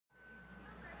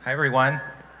Hi, everyone.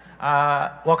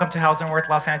 Welcome to Hauser Wirth,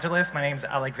 Los Angeles. My name is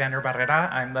Alexander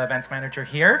Barrera. I'm the events manager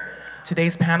here.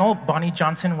 Today's panel, Bonnie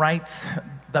Johnson writes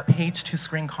the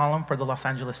page-to-screen column for the Los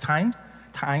Angeles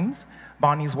Times.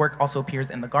 Bonnie's work also appears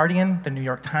in The Guardian, The New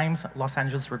York Times, Los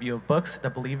Angeles Review of Books,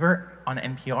 The Believer, on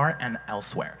NPR, and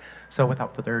elsewhere. So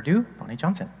without further ado, Bonnie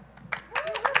Johnson.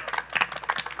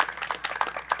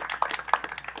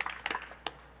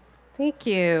 Thank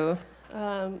you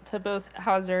to both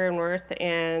Hauser and Wirth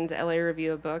and LA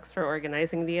Review of Books for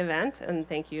organizing the event, and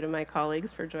thank you to my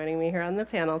colleagues for joining me here on the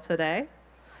panel today.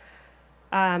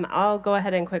 I'll go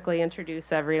ahead and quickly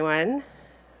introduce everyone.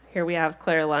 Here we have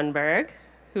Claire Lundberg,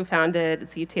 who founded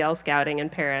CTL Scouting in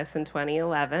Paris in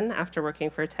 2011 after working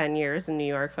for 10 years in New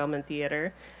York Film and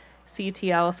Theater.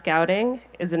 CTL Scouting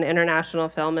is an international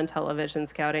film and television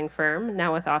scouting firm,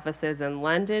 now with offices in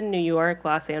London, New York,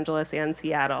 Los Angeles, and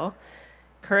Seattle.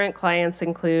 Current clients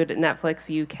include Netflix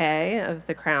UK of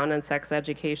The Crown and Sex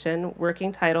Education,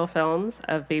 working title films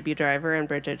of Baby Driver and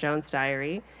Bridget Jones'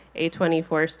 Diary,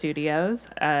 A24 Studios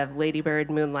of Lady Bird,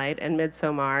 Moonlight, and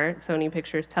Midsommar, Sony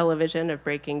Pictures Television of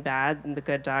Breaking Bad and The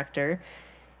Good Doctor,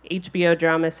 HBO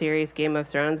drama series Game of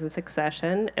Thrones and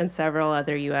Succession, and several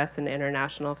other US and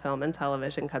international film and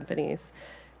television companies.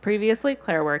 Previously,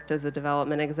 Claire worked as a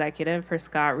development executive for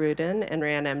Scott Rudin and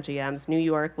ran MGM's New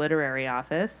York literary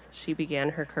office. She began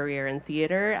her career in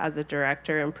theater as a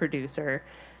director and producer.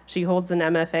 She holds an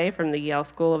MFA from the Yale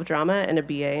School of Drama and a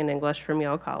BA in English from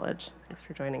Yale College. Thanks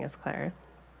for joining us, Claire.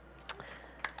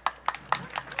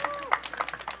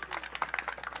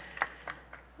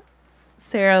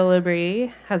 Sarah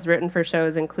LaBrie has written for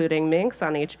shows including Minx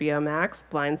on HBO Max,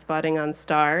 Blind Spotting on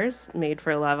Starz, Made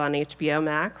for Love on HBO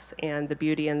Max, and the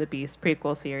Beauty and the Beast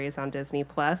prequel series on Disney+,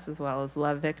 as well as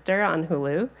Love, Victor on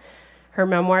Hulu. Her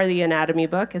memoir, The Anatomy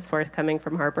Book, is forthcoming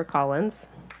from HarperCollins.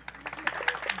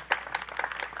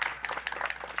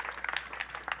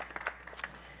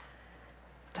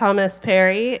 Thomas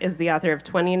Perry is the author of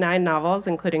 29 novels,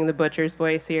 including the Butcher's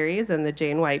Boy series and the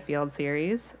Jane Whitefield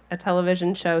series, a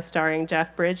television show starring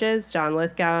Jeff Bridges, John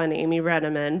Lithgow, and Amy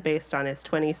Brenneman, based on his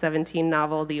 2017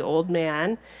 novel, The Old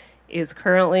Man, is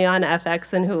currently on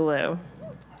FX and Hulu.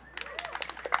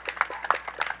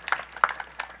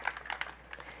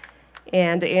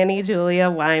 And Annie Julia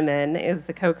Wyman is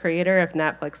the co-creator of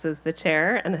Netflix's The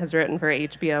Chair and has written for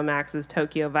HBO Max's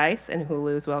Tokyo Vice and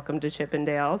Hulu's Welcome to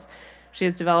Chippendales. She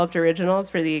has developed originals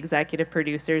for the executive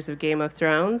producers of Game of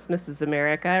Thrones, Mrs.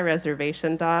 America,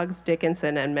 Reservation Dogs,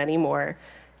 Dickinson, and many more.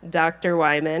 Dr.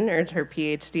 Wyman earned her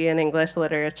PhD in English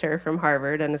literature from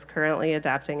Harvard and is currently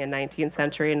adapting a 19th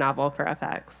century novel for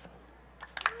FX.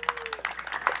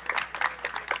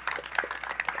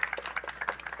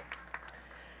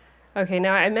 Okay,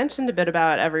 now I mentioned a bit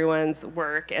about everyone's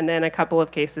work and in a couple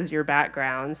of cases your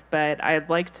backgrounds, but I'd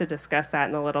like to discuss that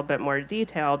in a little bit more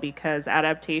detail because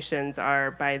adaptations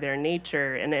are, by their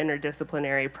nature, an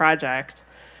interdisciplinary project.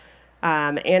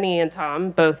 Annie and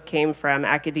Tom both came from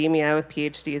academia with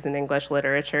PhDs in English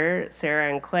literature.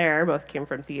 Sarah and Claire both came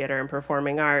from theater and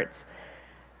performing arts.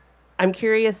 I'm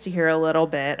curious to hear a little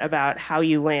bit about how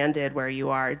you landed where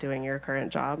you are doing your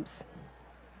current jobs.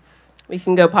 We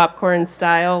can go popcorn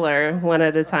style or one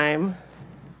at a time.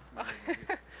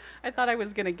 I thought I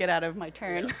was going to get out of my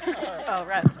turn. Oh,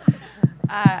 rats.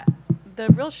 The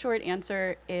real short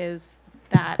answer is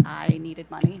that I needed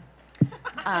money.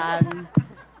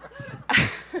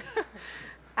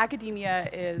 Academia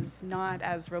is not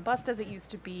as robust as it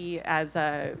used to be as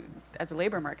a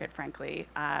labor market, frankly.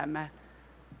 I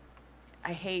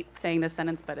hate saying this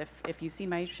sentence, but if you've seen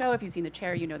my show, if you've seen The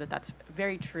Chair, you know that that's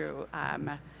very true.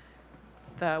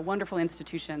 The wonderful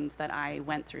institutions that I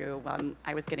went through while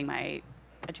I was getting my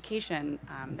education,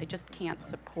 they just can't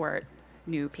support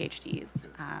new PhDs.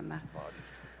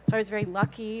 So I was very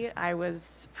lucky. I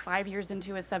was 5 years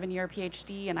into a 7-year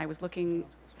PhD, and I was looking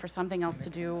for something else to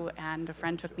do, and a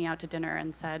friend took me out to dinner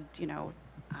and said, you know,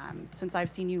 since I've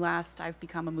seen you last, I've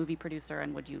become a movie producer,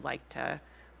 and would you like to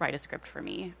write a script for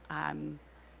me?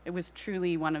 It was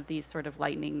truly one of these sort of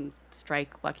lightning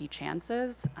strike lucky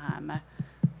chances.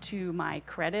 To my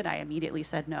credit, I immediately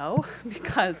said no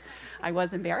because I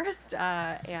was embarrassed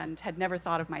and had never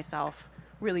thought of myself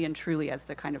really and truly as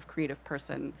the kind of creative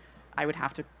person I would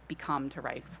have to become to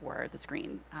write for the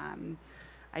screen.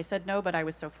 I said no, but I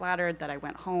was so flattered that I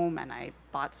went home and I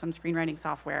bought some screenwriting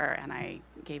software and I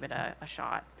gave it a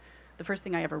shot. The first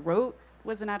thing I ever wrote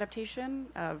was an adaptation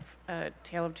of A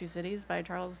Tale of Two Cities by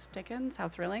Charles Dickens. How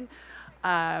thrilling.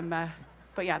 But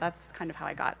yeah, that's kind of how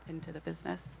I got into the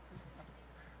business.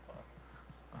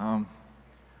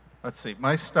 Let's see.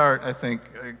 My start, I think,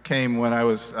 came when I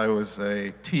was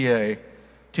a TA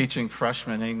teaching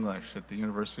freshman English at the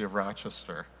University of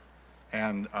Rochester.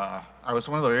 And I was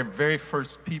one of the very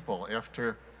first people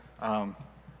after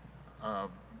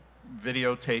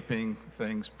videotaping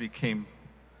things became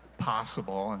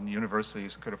possible and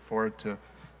universities could afford to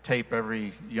tape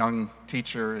every young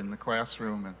teacher in the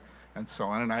classroom and so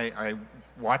on. And I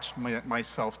watched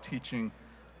myself teaching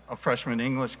a freshman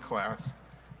English class,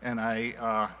 and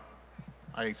I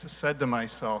said to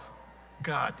myself,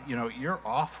 God, you know, you're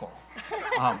awful.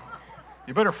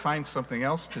 You better find something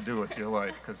else to do with your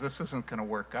life, because this isn't going to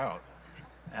work out.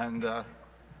 And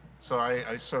so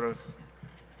I sort of,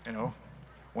 you know,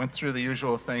 went through the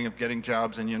usual thing of getting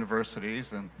jobs in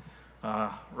universities, and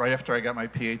right after I got my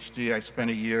PhD, I spent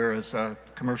a year as a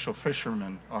commercial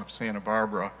fisherman off Santa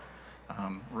Barbara,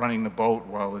 running the boat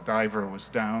while the diver was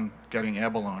down getting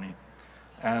abalone.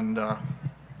 And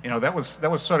you know, that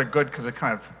was sort of good because it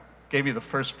kind of gave me the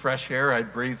first fresh air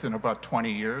I'd breathed in about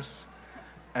 20 years.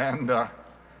 And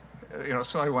you know,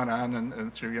 so I went on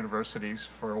and through universities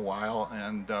for a while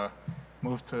and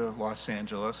moved to Los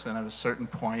Angeles. And at a certain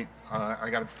point, I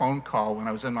got a phone call when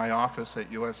I was in my office at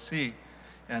USC,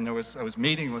 and I was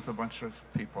meeting with a bunch of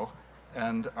people,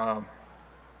 and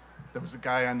there was a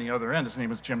guy on the other end. His name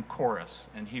was Jim Corus,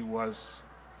 and he was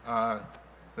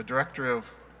the director of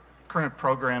current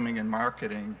programming and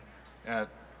marketing at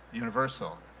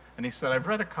Universal. And he said, I've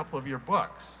read a couple of your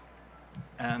books,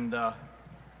 and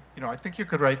you know, I think you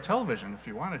could write television if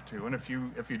you wanted to, and if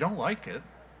you don't like it,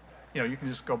 you know, you can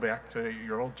just go back to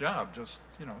your old job. Just,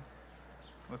 you know,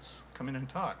 let's come in and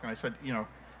talk. And I said, you know,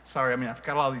 sorry, I mean, I've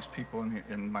got all these people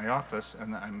in my office,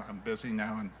 and I'm busy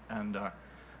now, and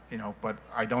you know, but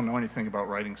I don't know anything about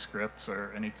writing scripts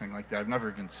or anything like that. I've never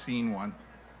even seen one.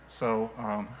 So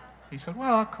he said,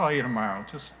 well, I'll call you tomorrow.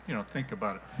 Just, you know, think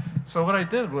about it. So what I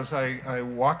did was I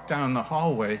walked down the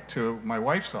hallway to my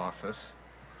wife's office,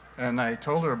 and I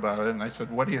told her about it, and I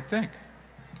said, what do you think?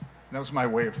 And that was my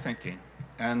way of thinking.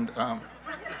 And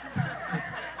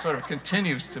sort of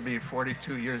continues to be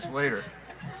 42 years later.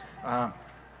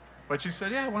 But she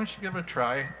said, yeah, why don't you give it a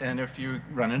try, and if you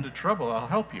run into trouble, I'll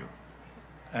help you.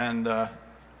 And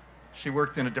she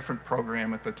worked in a different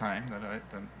program at the time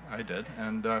than I did.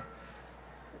 And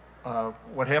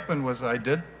what happened was I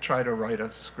did try to write a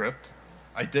script.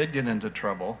 I did get into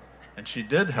trouble, and she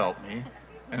did help me,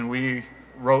 and we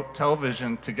wrote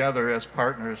television together as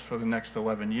partners for the next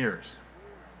 11 years.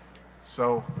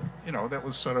 So, you know, that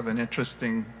was sort of an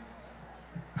interesting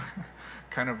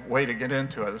kind of way to get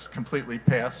into it. It's completely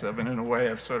passive, and in a way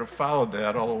I've sort of followed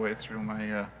that all the way through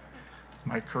my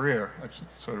my career. I've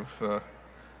just sort of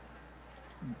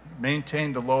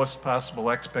maintained the lowest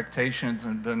possible expectations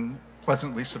and been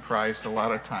pleasantly surprised a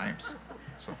lot of times.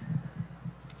 So.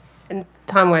 And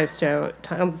Tom's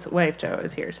wife Jo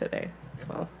is here today as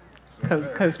well,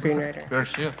 co-screenwriter. There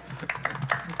she is.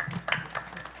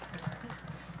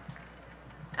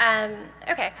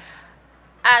 Okay.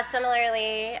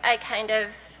 Similarly, I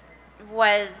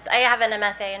have an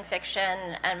MFA in fiction,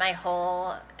 and my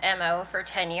whole MO for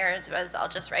 10 years was I'll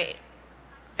just write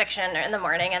fiction in the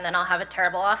morning, and then I'll have a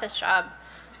terrible office job,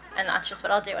 and that's just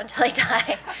what I'll do until I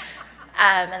die.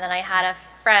 And then I had a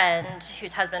friend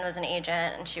whose husband was an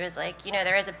agent, and she was like, you know,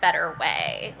 there is a better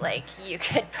way. Like, you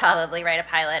could probably write a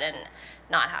pilot and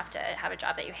not have to have a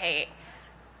job that you hate.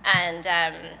 And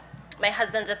my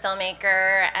husband's a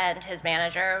filmmaker, and his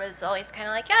manager was always kind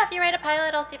of like, yeah, if you write a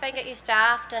pilot, I'll see if I can get you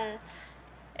staffed. And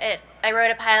I wrote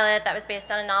a pilot that was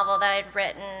based on a novel that I'd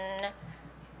written,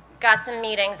 got some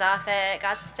meetings off it,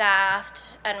 got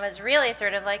staffed, and was really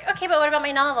sort of like, okay, but what about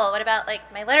my novel? What about like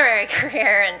my literary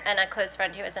career? And a close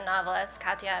friend who was a novelist,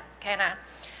 Katya Kana,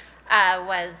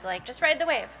 was like, just ride the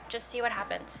wave, just see what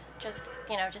happens. Just,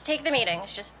 you know, just take the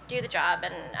meetings, just do the job.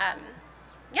 And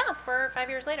yeah, 4 or 5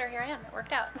 years later, here I am. It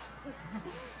worked out.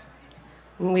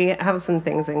 We have some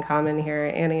things in common here.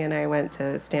 Annie and I went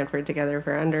to Stanford together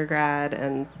for undergrad,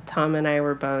 and Tom and I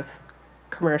were both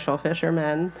commercial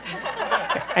fishermen.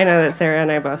 I know that Sarah and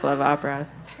I both love opera.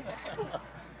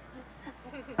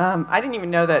 I didn't even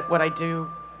know that what I do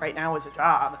right now was a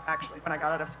job, actually, when I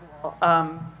got out of school.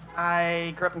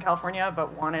 I grew up in California,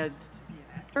 but wanted to be an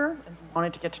actor and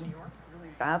wanted to get to New York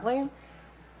really badly.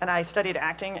 And I studied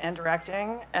acting and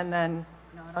directing, and then,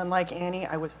 not unlike Annie,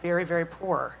 I was very, very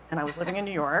poor, and I was living in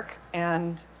New York,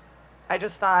 and I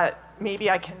just thought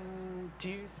maybe I can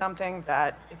do something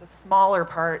that is a smaller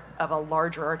part of a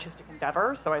larger artistic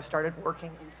endeavor. So I started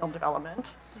working in film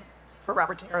development for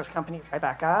Robert De Niro's company,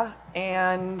 Tribeca,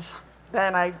 and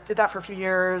then I did that for a few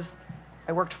years.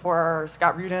 I worked for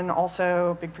Scott Rudin, also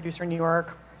a big producer in New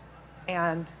York,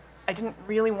 and I didn't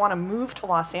really want to move to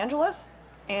Los Angeles.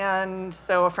 And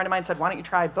so a friend of mine said, why don't you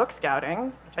try book scouting,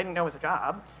 which I didn't know was a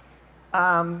job,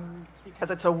 because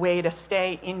it's a way to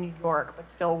stay in New York but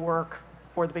still work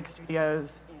for the big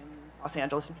studios in Los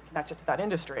Angeles and be connected to that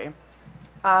industry.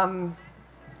 And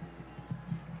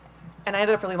I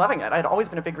ended up really loving it. I'd always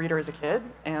been a big reader as a kid,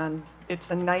 and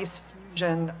it's a nice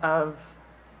fusion of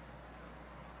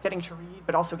getting to read,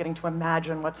 but also getting to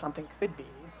imagine what something could be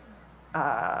in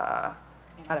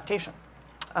adaptation.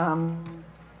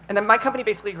 And then my company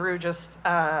basically grew just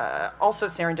also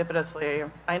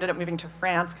serendipitously. I ended up moving to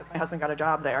France because my husband got a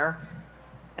job there.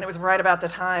 And it was right about the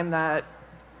time that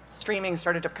streaming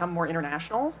started to become more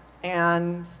international.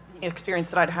 And the experience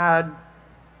that I'd had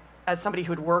as somebody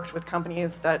who had worked with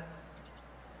companies that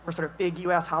were sort of big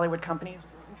US Hollywood companies was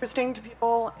really interesting to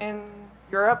people in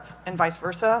Europe and vice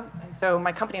versa. And so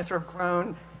my company has sort of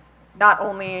grown not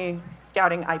only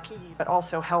scouting IP, but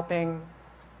also helping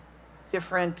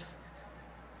different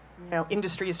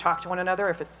industries talk to one another,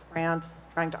 if it's France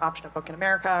trying to option a book in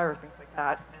America or things like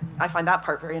that. And I find that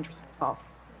part very interesting as well.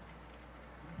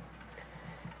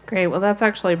 Great. Well, that's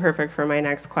actually perfect for my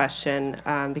next question,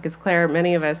 because Claire,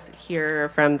 many of us here are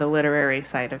from the literary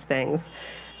side of things.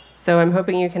 So I'm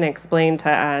hoping you can explain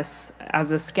to us, as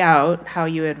a scout, how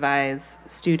you advise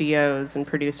studios and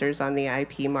producers on the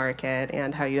IP market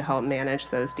and how you help manage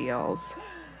those deals.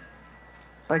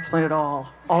 I explain it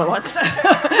all at once.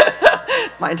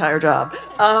 It's my entire job.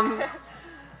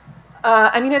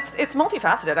 I mean, it's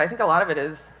multifaceted. I think a lot of it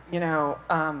is, I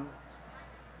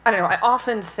don't know, I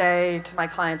often say to my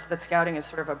clients that scouting is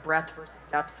sort of a breadth versus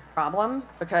depth problem,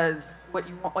 because what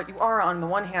you are on the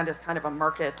one hand is kind of a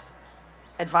market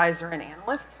advisor and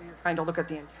analyst, so you're trying to look at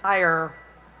the entire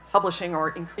publishing or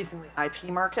increasingly IP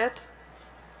market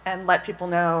and let people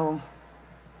know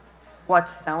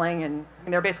what's selling. And I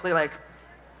mean, they're basically like,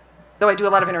 though I do a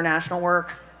lot of international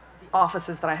work, the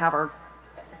offices that I have are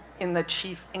in the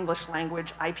chief English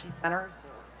language IP centers,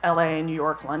 so LA, New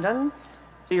York, London.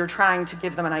 So you're trying to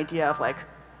give them an idea of like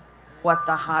what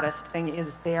the hottest thing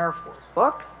is there for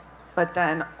books, but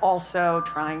then also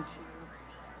trying to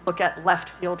look at left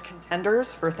field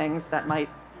contenders for things that might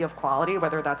be of quality,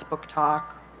 whether that's book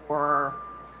talk or,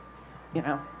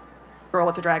 Girl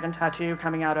with the Dragon Tattoo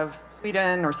coming out of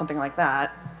Sweden or something like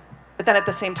that. But then at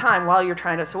the same time, while you're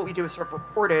trying to, so what we do is sort of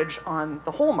reportage on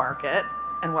the whole market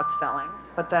and what's selling,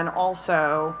 but then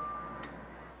also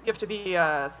you have to be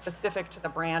specific to the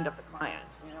brand of the client.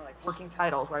 Like Working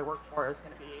Title, who I work for, is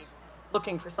going to be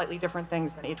looking for slightly different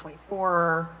things than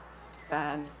A24,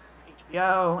 than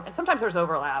HBO, and sometimes there's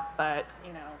overlap, but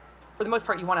for the most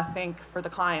part, you want to think for the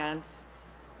clients,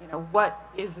 what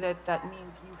is it that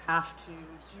means you have to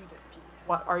do this piece?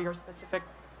 What are your specific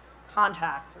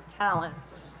contacts or talents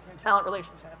or talent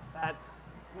relationships that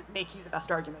would make you the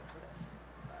best argument for this?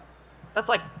 So that's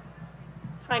like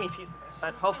a tiny piece of it,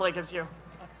 but hopefully it gives you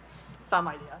some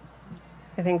idea.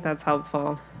 I think that's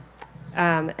helpful.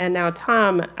 And now,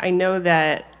 Tom, I know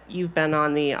that you've been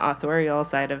on the authorial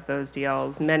side of those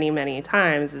deals many, many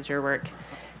times, as your work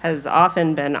has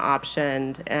often been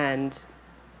optioned, and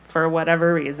for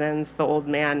whatever reasons, The Old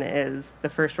Man is the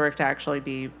first work to actually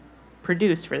be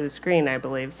produced for the screen, I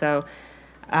believe. So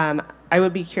I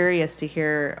would be curious to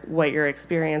hear what your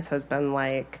experience has been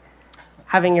like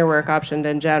having your work optioned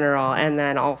in general, and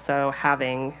then also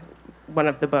having one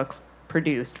of the books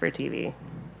produced for TV.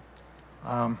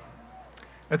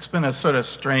 It's been a sort of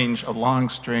a long,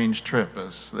 strange trip,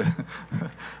 as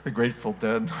the Grateful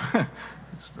Dead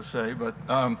used to say. But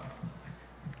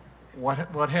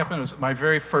what happened was my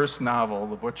very first novel,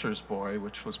 The Butcher's Boy,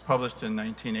 which was published in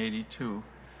 1982,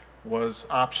 was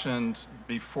optioned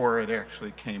before it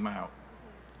actually came out.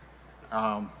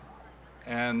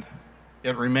 And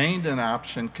it remained an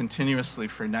option continuously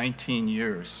for 19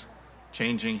 years,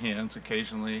 changing hands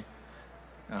occasionally.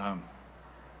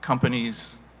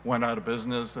 Companies went out of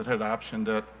business that had optioned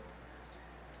it.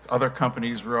 Other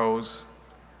companies rose.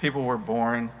 People were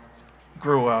born,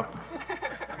 grew up,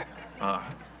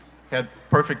 had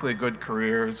perfectly good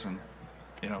careers, and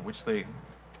which they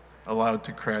allowed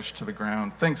to crash to the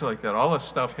ground. Things like that. All this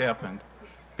stuff happened.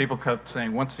 People kept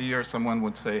saying, once a year, someone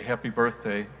would say, "Happy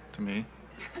birthday" to me,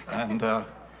 and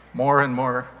more and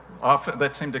more often.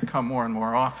 That seemed to come more and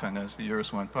more often as the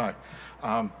years went by.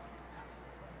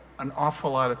 An awful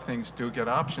lot of things do get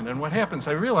optioned, and what happens,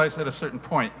 I realized at a certain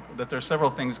point that there are several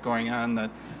things going on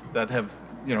that have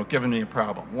given me a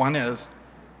problem. One is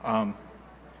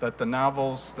that the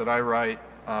novels that I write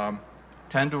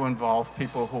tend to involve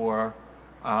people who are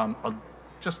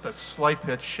just a slight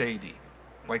bit shady,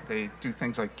 like they do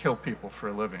things like kill people for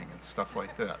a living and stuff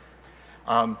like that.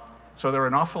 So there are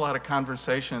an awful lot of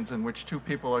conversations in which two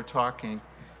people are talking,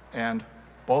 and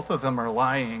both of them are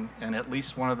lying, and at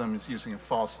least one of them is using a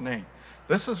false name.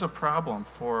 This is a problem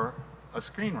for a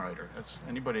screenwriter. As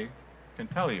anybody can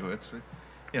tell you, it's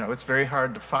very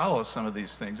hard to follow some of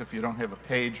these things if you don't have a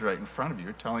page right in front of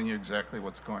you telling you exactly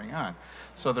what's going on.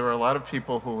 So there were a lot of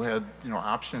people who had,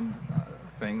 optioned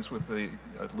things with the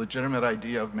legitimate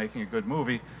idea of making a good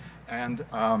movie, and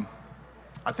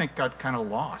I think got kind of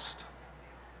lost.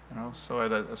 So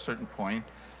at a certain point,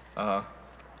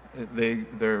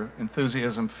 their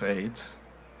enthusiasm fades,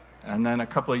 and then a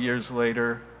couple of years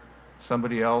later,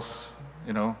 somebody else,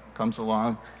 comes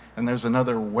along, and there's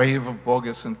another wave of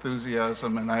bogus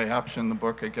enthusiasm, and I option the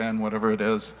book again, whatever it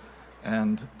is,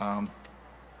 and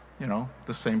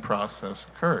the same process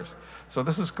occurs. So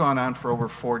this has gone on for over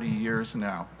 40 years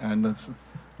now, and it's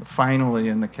finally,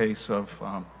 in the case of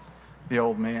The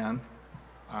Old Man,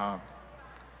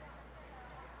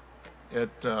 it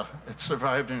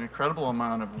survived an incredible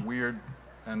amount of weird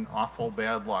and awful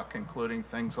bad luck, including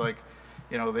things like,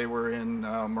 they were in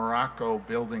Morocco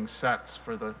building sets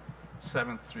for the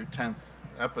 7th through 10th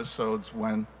episodes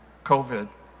when COVID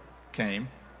came,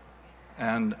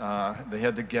 and they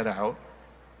had to get out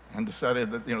and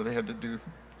decided that they had to do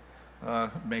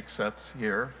make sets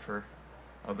here for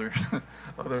other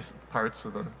other parts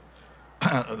of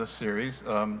the series.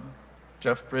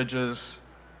 Jeff Bridges,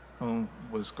 who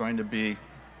was going to be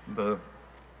the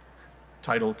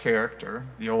title character,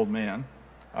 the old man,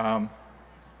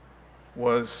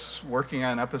 was working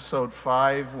on episode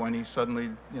 5 when he suddenly,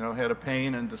 had a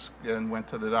pain and went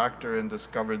to the doctor and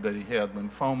discovered that he had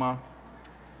lymphoma.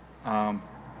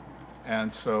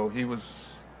 And so he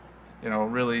was,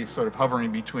 really sort of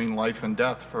hovering between life and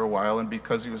death for a while. And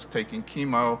because he was taking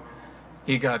chemo,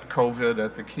 he got COVID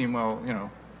at the chemo,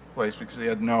 place because he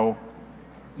had no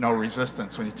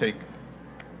resistance. When you take,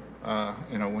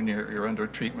 when you're under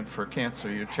treatment for cancer,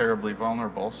 you're terribly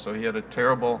vulnerable. So he had a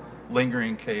terrible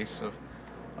lingering case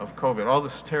of COVID. All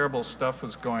this terrible stuff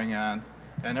was going on,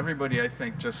 and everybody, I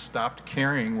think, just stopped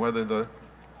caring whether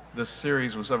this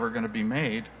series was ever going to be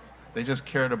made. They just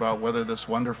cared about whether this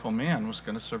wonderful man was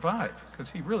going to survive, because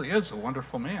he really is a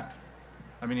wonderful man.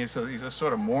 I mean, he's a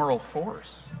sort of moral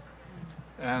force.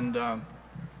 And,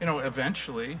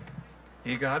 eventually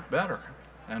he got better.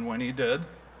 And when he did,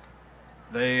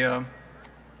 they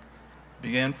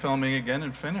began filming again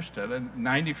and finished it. And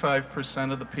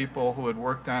 95% of the people who had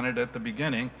worked on it at the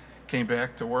beginning came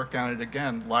back to work on it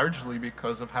again, largely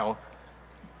because of how,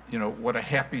 what a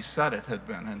happy set it had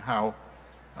been and how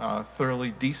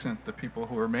thoroughly decent the people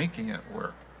who were making it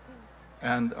were.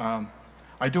 And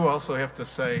I do also have to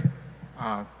say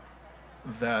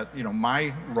that,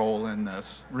 my role in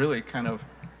this really kind of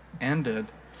ended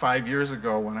 5 years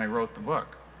ago when I wrote the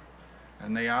book,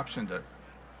 and they optioned it.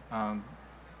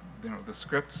 The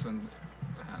scripts and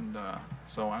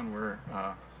so on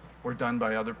were done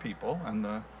by other people, and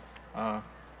I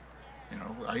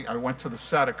went to the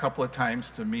set a couple of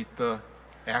times to meet the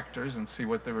actors and see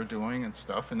what they were doing and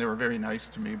stuff, and they were very nice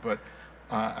to me. But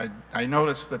I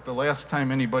noticed that the last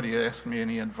time anybody asked me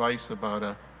any advice about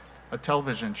a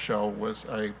television show was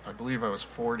I believe I was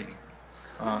 40.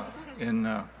 In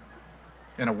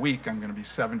a week I'm going to be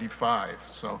 75,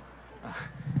 so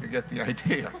you get the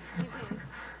idea.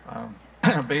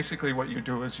 Basically what you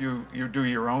do is you do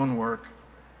your own work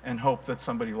and hope that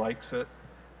somebody likes it.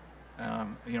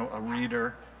 A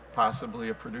reader, possibly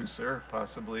a producer,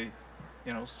 possibly,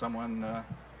 someone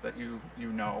that you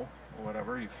know, or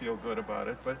whatever, you feel good about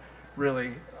it. But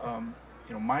really,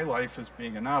 my life is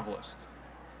being a novelist.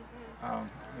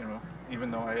 Even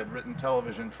though I had written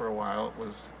television for a while, it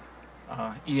was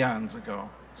eons ago,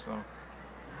 so.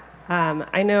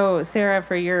 I know, Sarah,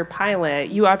 for your pilot,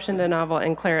 you optioned a novel,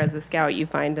 and Claire, as a scout, you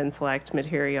find and select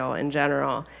material in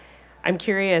general. I'm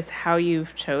curious how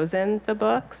you've chosen the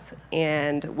books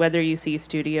and whether you see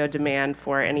studio demand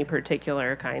for any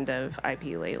particular kind of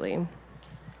IP lately. And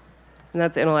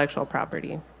that's intellectual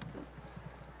property.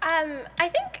 I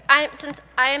think since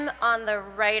I'm on the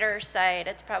writer's side,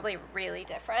 it's probably really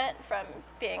different from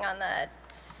being on the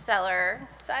seller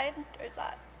side. Or is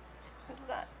that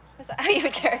how you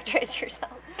would characterize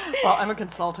yourself? Well, I'm a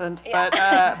consultant,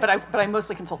 Yeah. but I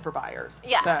mostly consult for buyers.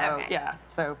 Yeah, So okay. yeah,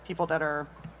 so people that are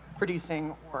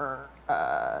producing or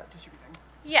distributing.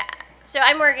 Yeah. So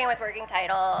I'm working with Working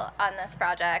Title on this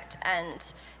project,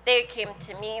 and they came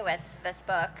to me with this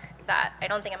book that I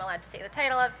don't think I'm allowed to say the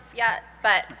title of yet,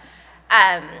 but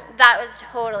that was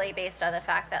totally based on the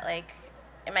fact that, like,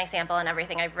 in my sample and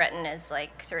everything I've written is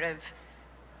like sort of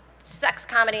sex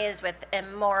comedies with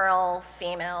immoral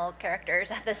female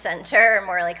characters at the center,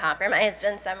 morally compromised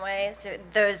in some ways. So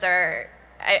those are,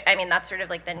 I mean, that's sort of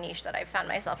like the niche that I've found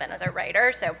myself in as a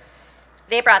writer. So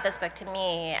they brought this book to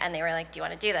me, and they were like, do you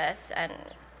want to do this? And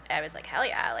I was like, hell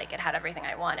yeah, like it had everything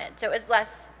I wanted. So it was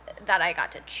less that I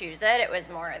got to choose it, it was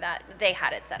more that they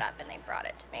had it set up and they brought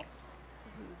it to me.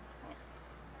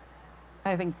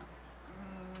 I think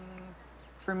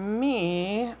for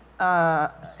me,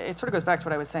 it sort of goes back to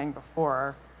what I was saying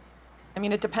before. I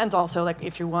mean, it depends also, like,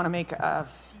 if you want to make a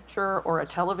feature or a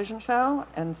television show,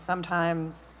 and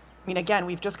sometimes, I mean, again,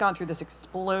 we've just gone through this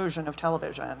explosion of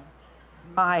television.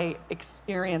 My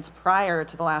experience prior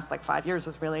to the last, like, 5 years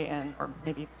was really in, or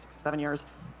maybe 6 or 7 years,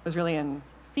 was really in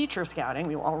feature scouting.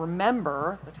 We all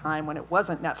remember the time when it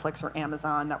wasn't Netflix or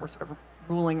Amazon that were sort of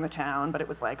ruling the town, but it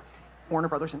was like Warner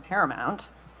Brothers and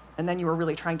Paramount. And then you were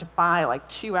really trying to buy like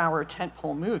 2-hour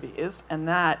tentpole movies, and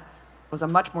that was a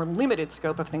much more limited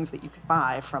scope of things that you could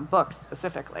buy from books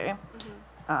specifically.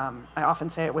 I often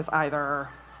say it was you're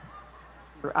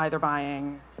either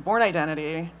buying The Bourne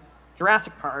Identity,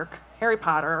 Jurassic Park, Harry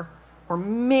Potter, or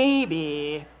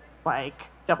maybe like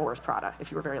Devil Wears Prada,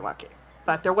 if you were very lucky.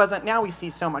 But there wasn't, now we see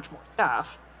so much more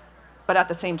stuff. But at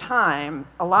the same time,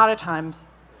 a lot of times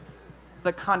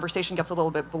the conversation gets a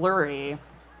little bit blurry.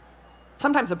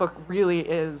 Sometimes a book really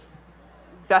is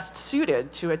best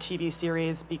suited to a TV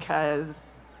series because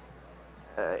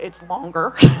it's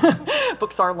longer.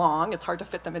 Books are long. It's hard to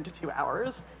fit them into 2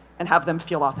 hours and have them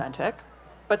feel authentic.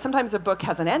 But sometimes a book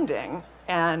has an ending,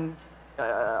 and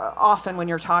often when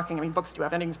you're talking, I mean, books do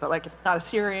have endings, but like if it's not a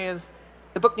series,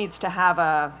 the book needs to have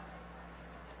a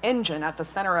engine at the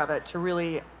center of it to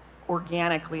really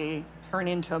organically turn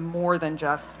into more than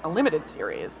just a limited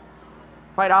series.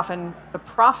 Quite often, the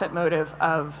profit motive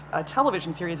of a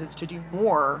television series is to do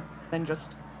more than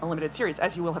just a limited series,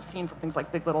 as you will have seen from things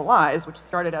like Big Little Lies, which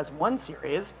started as one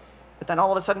series, but then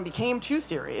all of a sudden became 2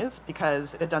 series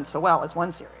because it had done so well as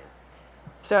one series.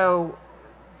 So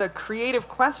the creative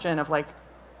question of like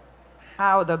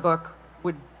how the book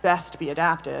would best be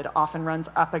adapted often runs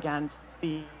up against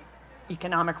the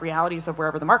economic realities of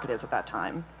wherever the market is at that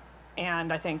time.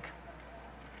 And I think,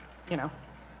 you know,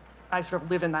 I sort of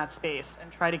live in that space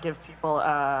and try to give people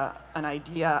an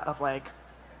idea of like,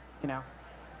 you know,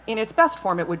 in its best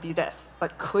form it would be this,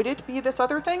 but could it be this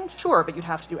other thing? Sure, but you'd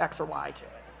have to do X or Y to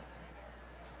it.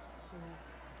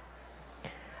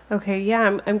 Okay,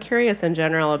 yeah, I'm curious in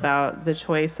general about the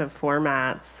choice of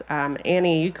formats.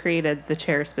 Annie, you created the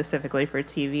chair specifically for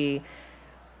TV.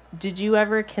 Did you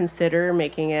ever consider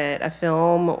making it a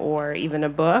film or even a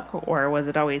book, or was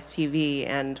it always TV,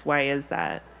 and why is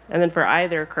that? And then for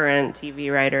either current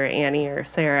TV writer, Annie or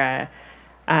Sarah,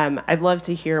 I'd love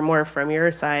to hear more from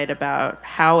your side about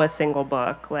how a single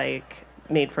book like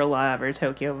Made for Love or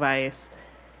Tokyo Vice,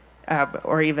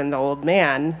 or even The Old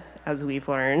Man, as we've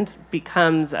learned,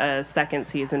 becomes a second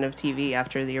season of TV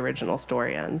after the original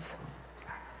story ends.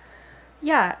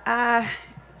 Yeah,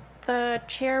 the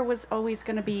chair was always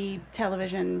going to be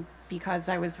television because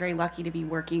I was very lucky to be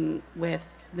working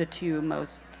with the 2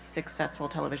 most successful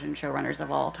television showrunners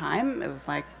of all time. It was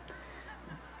like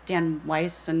Dan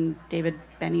Weiss and David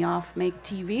Benioff make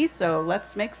TV, so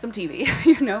let's make some TV,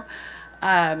 you know?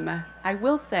 I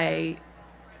will say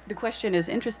the question is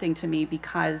interesting to me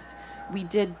because we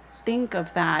did think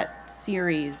of that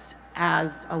series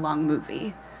as a long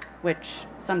movie, which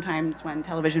sometimes when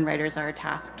television writers are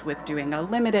tasked with doing a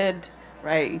limited,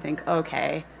 right, you think,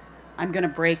 okay, I'm gonna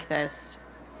break this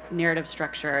narrative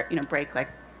structure, you know,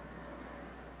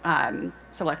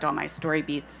 select all my story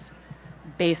beats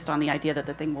based on the idea that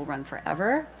the thing will run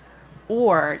forever,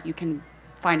 or you can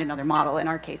find another model. In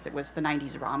our case, it was the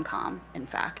 90s rom-com, in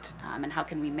fact, and how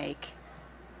can we make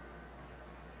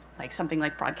like something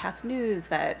like broadcast news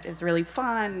that is really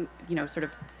fun, you know, sort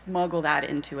of smuggle that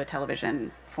into a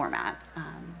television format.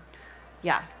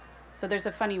 Yeah, so there's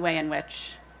a funny way in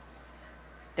which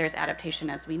there's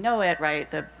adaptation as we know it, right?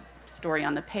 The story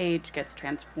on the page gets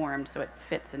transformed so it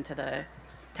fits into the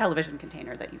television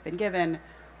container that you've been given,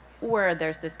 or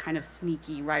there's this kind of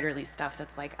sneaky writerly stuff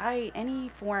that's like, any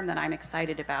form that I'm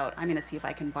excited about, I'm gonna see if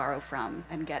I can borrow from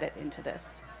and get it into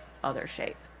this other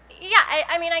shape. Yeah,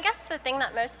 I mean, I guess the thing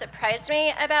that most surprised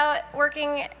me about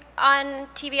working on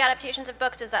TV adaptations of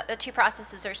books is that the 2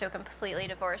 processes are so completely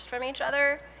divorced from each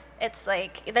other. It's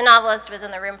like the novelist was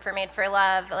in the room for Made for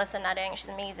Love, Alyssa Nutting, she's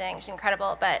amazing, she's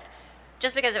incredible, but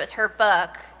just because it was her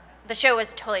book, the show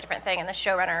was a totally different thing, and the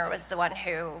showrunner was the one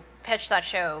who pitched that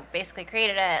show, basically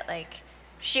created it. Like,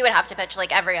 she would have to pitch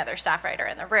like every other staff writer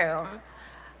in the room.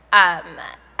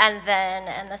 And then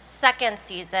in the second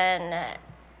season,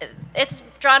 it's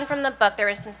drawn from the book. There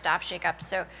was some staff shakeups,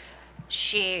 so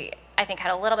she, I think,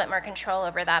 had a little bit more control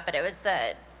over that. But it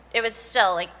was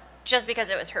still like, just because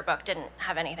it was her book didn't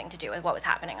have anything to do with what was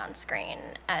happening on screen.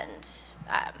 And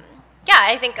yeah,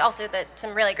 I think also that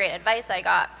some really great advice I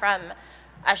got from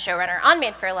a showrunner on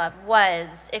Made for Love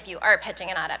was, if you are pitching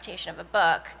an adaptation of a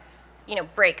book, you know,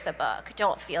 break the book.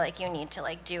 Don't feel like you need to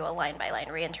like do a line-by-line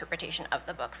reinterpretation of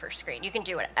the book for screen. You can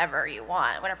do whatever you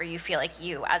want, whatever you feel like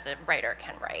you as a writer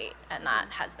can write, and that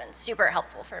has been super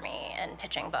helpful for me in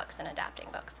pitching books and adapting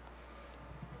books.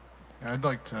 I'd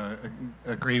like to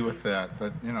agree with that.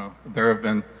 That, you know, there have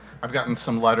been, I've gotten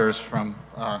some letters from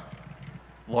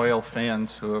loyal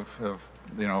fans who have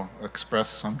you know,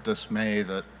 expressed some dismay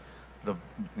that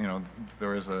you know,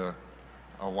 there is a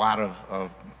lot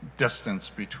of distance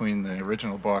between the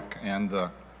original book and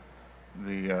the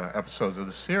episodes of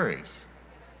the series.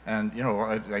 And, you know,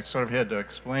 I sort of had to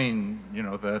explain, you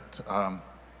know, that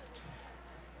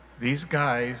these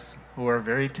guys who are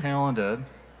very talented,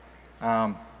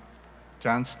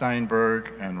 John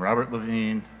Steinberg and Robert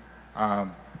Levine,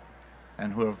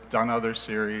 and who have done other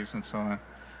series and so on,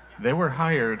 they were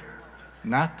hired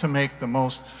not to make the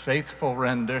most faithful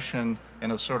rendition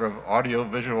in a sort of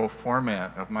audio-visual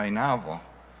format of my novel.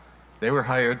 They were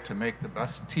hired to make the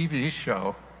best TV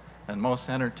show and most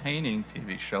entertaining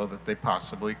TV show that they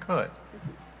possibly could.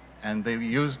 And they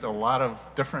used a lot of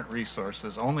different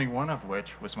resources, only one of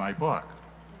which was my book.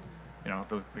 You know,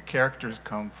 the characters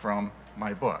come from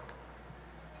my book.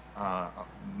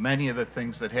 Many of the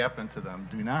things that happen to them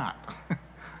do not.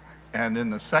 And in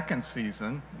the second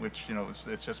season, which, you know,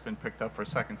 it's just been picked up for a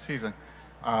second season,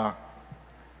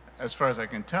 as far as I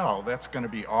can tell, that's going to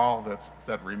be all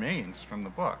that remains from the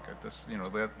book at this, you know,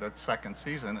 that second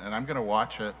season. And I'm going to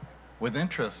watch it with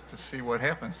interest to see what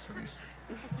happens to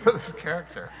this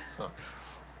character. So.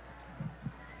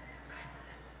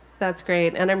 That's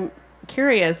great. And I'm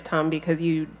curious, Tom, because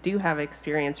you do have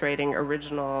experience writing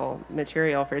original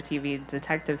material for TV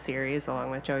detective series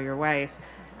along with Jo, your wife,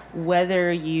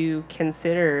 whether you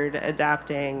considered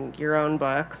adapting your own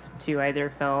books to either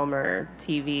film or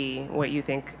TV, what you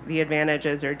think the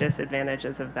advantages or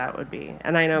disadvantages of that would be.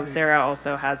 And I know Sarah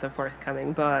also has a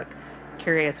forthcoming book.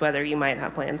 Curious whether you might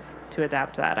have plans to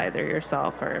adapt that either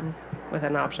yourself or with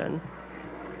an option.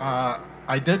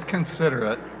 I did consider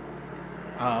it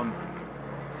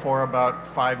for about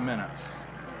 5 minutes.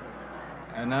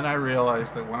 And then I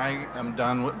realized that when I am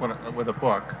done with a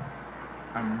book,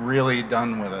 I'm really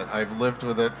done with it. I've lived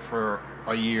with it for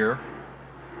a year,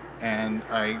 and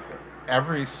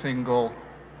every single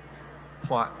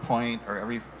plot point or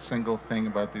every single thing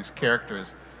about these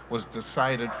characters was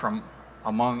decided from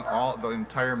among all the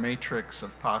entire matrix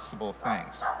of possible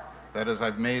things. That is,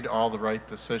 I've made all the right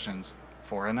decisions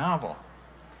for a novel.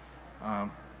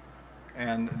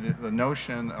 And the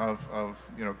notion of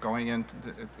you know, going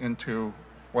into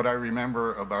what I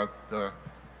remember about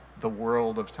the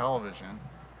world of television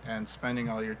and spending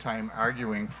all your time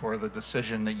arguing for the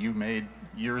decision that you made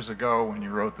years ago when you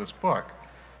wrote this book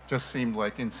just seemed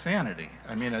like insanity.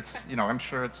 I mean, it's, you know, I'm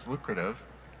sure it's lucrative,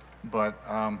 but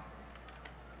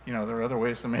you know, there are other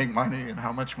ways to make money, and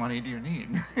how much money do you need?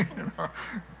 You know?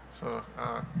 So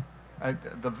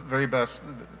the very best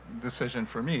decision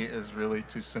for me is really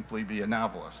to simply be a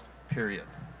novelist, period.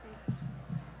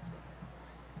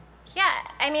 Yeah,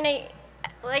 I mean,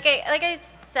 like I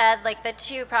said, like the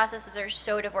two processes are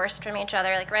so divorced from each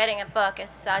other. Like writing a book is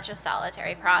such a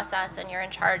solitary process, and you're in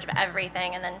charge of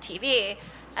everything. And then TV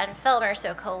and film are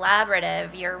so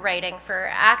collaborative. You're writing for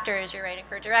actors, you're writing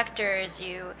for directors.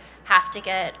 You have to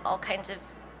get all kinds of,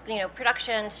 you know,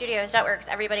 production studios, networks,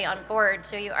 everybody on board.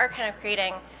 So you are kind of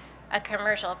creating a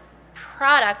commercial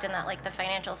product, in that like the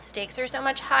financial stakes are so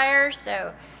much higher.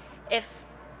 So if,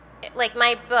 like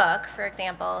my book, for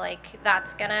example, like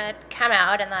that's gonna come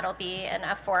out and that'll be in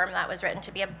a form that was written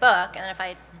to be a book, and if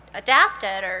I adapt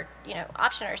it or, you know,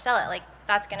 option or sell it, like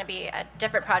that's gonna be a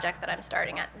different project that I'm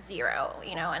starting at zero,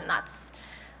 you know, and that's,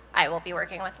 I will be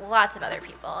working with lots of other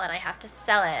people, and I have to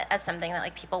sell it as something that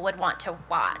like people would want to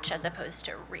watch as opposed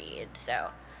to read. So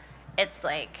it's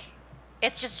like,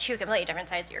 it's just two completely different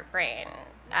sides of your brain.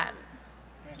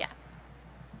 Yeah.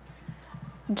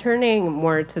 Turning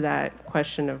more to that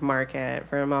question of market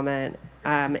for a moment,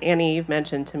 Annie, you've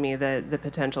mentioned to me the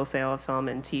potential sale of film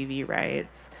and TV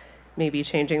rights, maybe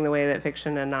changing the way that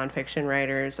fiction and nonfiction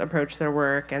writers approach their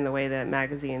work and the way that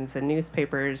magazines and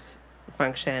newspapers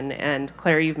function. And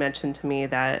Claire, you've mentioned to me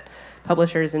that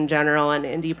publishers in general and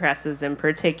indie presses in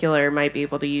particular might be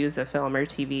able to use a film or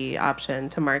TV option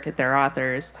to market their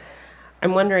authors.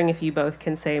 I'm wondering if you both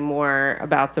can say more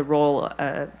about the role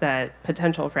that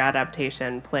potential for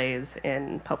adaptation plays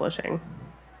in publishing.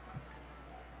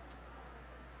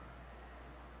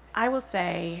 I will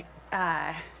say,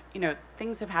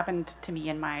 things have happened to me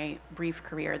in my brief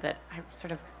career that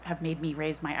sort of have made me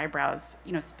raise my eyebrows,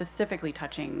 specifically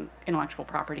touching intellectual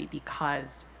property,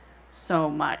 because so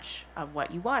much of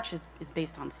what you watch is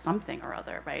based on something or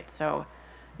other, right? So,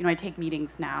 I take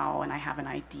meetings now and I have an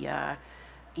idea,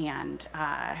 and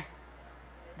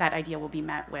that idea will be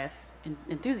met with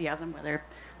enthusiasm, whether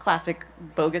classic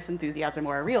bogus enthusiasm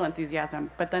or a real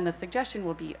enthusiasm. But then the suggestion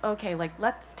will be, okay,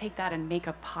 let's take that and make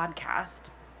a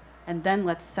podcast, and then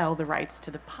let's sell the rights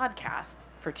to the podcast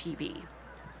for TV.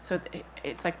 So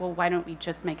it's like, well, why don't we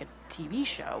just make a TV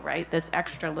show, right? This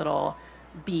extra little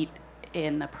beat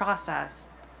in the process,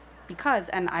 because,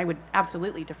 and I would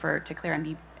absolutely defer to Claire and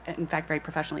be, in fact, very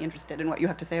professionally interested in what you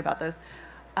have to say about this.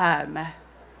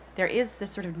 There is this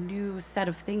sort of new set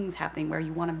of things happening where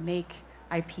you want to make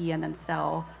IP and then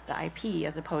sell the IP,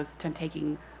 as opposed to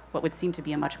taking what would seem to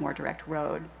be a much more direct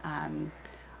road.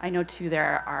 I know too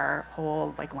there are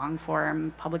whole long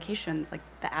form publications like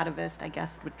The Atavist, I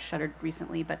guess, which shuttered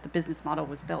recently, but the business model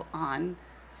was built on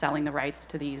selling the rights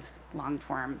to these long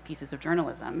form pieces of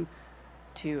journalism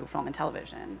to film and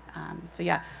television. So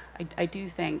yeah, I do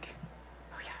think,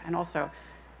 and also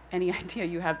any idea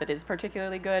you have that is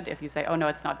particularly good, if you say, oh no,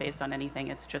 it's not based on anything,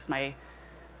 it's just my,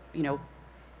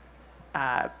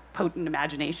 potent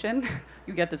imagination,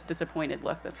 you get this disappointed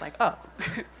look that's like, oh,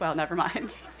 well, never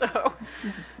mind. So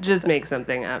just make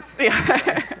something up.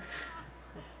 Yeah.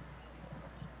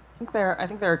 I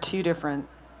think there are two different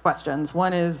questions.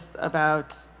 One is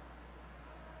about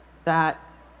that,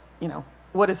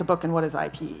 what is a book and what is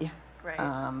IP?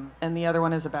 Right. And the other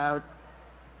one is about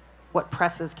what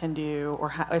presses can do, or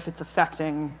how, if it's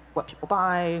affecting what people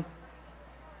buy.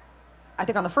 I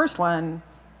think on the first one,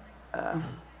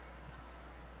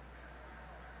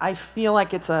 I feel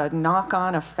like it's a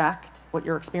knock-on effect, what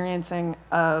you're experiencing,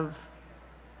 of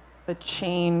the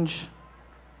change.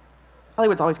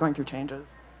 Hollywood's always going through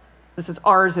changes.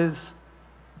 Ours is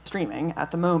streaming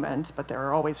at the moment, but there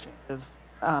are always changes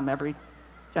every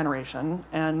generation.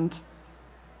 And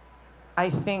I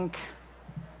think,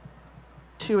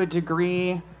 to a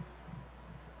degree,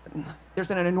 there's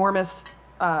been an enormous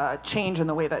change in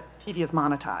the way that TV is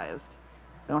monetized.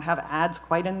 We don't have ads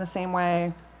quite in the same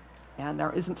way, and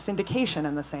there isn't syndication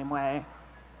in the same way.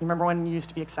 You remember when you used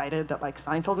to be excited that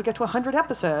Seinfeld would get to 100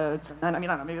 episodes, and then, I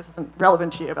don't know, maybe this isn't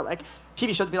relevant to you, but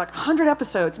TV shows would be 100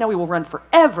 episodes, now we will run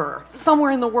forever, somewhere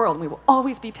in the world, and we will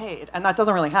always be paid. And that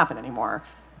doesn't really happen anymore,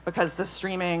 because the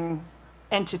streaming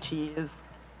entities,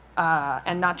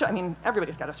 and not just,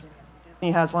 everybody's got a streaming,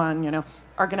 Disney has one,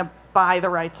 are gonna buy the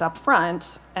rights up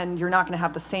front, and you're not gonna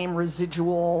have the same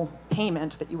residual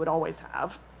payment that you would always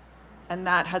have. And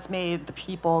that has made the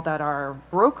people that are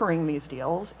brokering these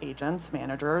deals, agents,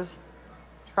 managers,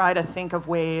 try to think of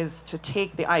ways to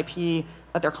take the IP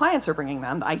that their clients are bringing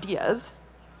them, the ideas,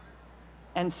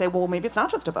 and say, well, maybe it's not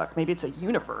just a book, maybe it's a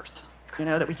universe,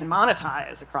 that we can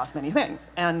monetize across many things.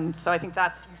 And so I think you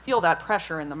feel that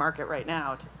pressure in the market right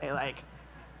now to say, is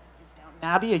Downton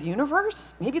Abbey a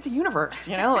universe? Maybe it's a universe,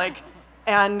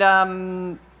 and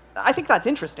I think that's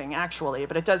interesting, actually,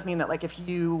 but it does mean that, if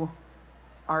you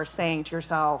are saying to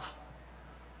yourself,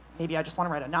 maybe I just want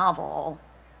to write a novel,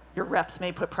 your reps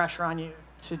may put pressure on you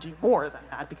to do more than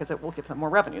that, because it will give them more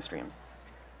revenue streams.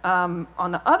 On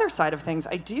the other side of things,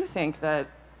 I do think that,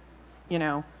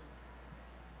 you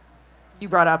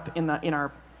brought up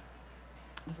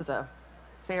this is a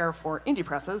fair for indie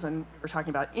presses, and we're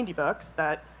talking about indie books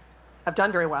that have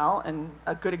done very well, and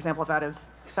a good example of that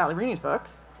is Sally Rooney's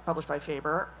books, published by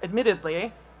Faber.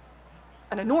 Admittedly,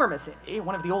 an enormous indie,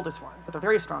 one of the oldest ones, with a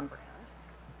very strong brand.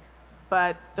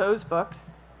 But those books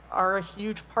are a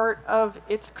huge part of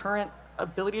its current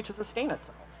ability to sustain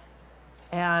itself.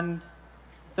 And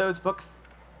those books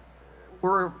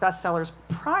were bestsellers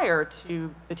prior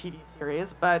to the TV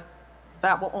series, but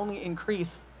that will only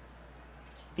increase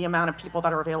the amount of people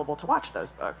that are available to watch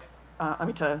those books.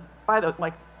 To buy those,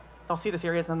 they'll see the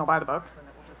series and then they'll buy the books, and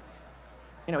it will just,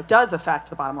 it does affect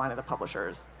the bottom line of the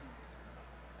publishers.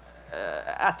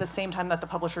 At the same time that the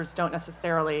publishers don't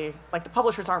necessarily, the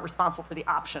publishers aren't responsible for the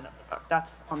option of the book.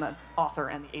 That's on the author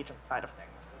and the agent side of things.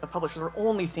 The publishers are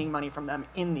only seeing money from them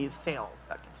in these sales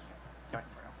that continue.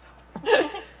 Anyway,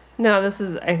 sorry, No, this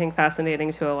is, I think,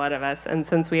 fascinating to a lot of us. And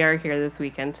since we are here this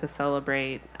weekend to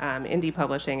celebrate indie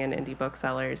publishing and indie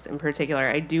booksellers in particular,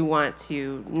 I do want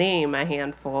to name a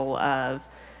handful of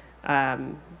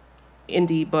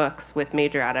indie books with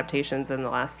major adaptations in the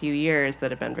last few years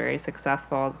that have been very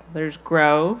successful. There's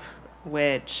Grove,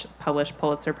 which published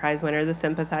Pulitzer Prize winner The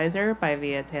Sympathizer by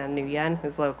Viet Thanh Nguyen,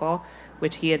 who's local,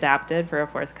 which he adapted for a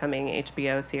forthcoming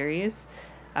HBO series.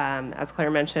 As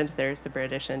Claire mentioned, there's the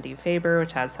British Indie Faber,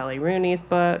 which has Sally Rooney's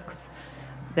books.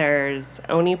 There's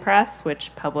Oni Press,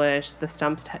 which published the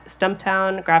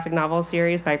Stumptown graphic novel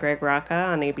series by Greg Rucka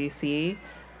on ABC.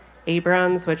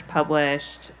 Abrams, which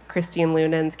published Christine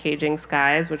Lunen's Caging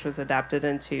Skies, which was adapted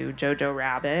into Jojo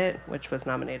Rabbit, which was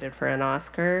nominated for an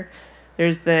Oscar.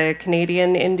 There's the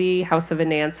Canadian indie House of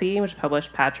Anansi, which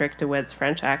published Patrick DeWitt's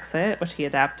French Exit, which he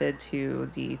adapted to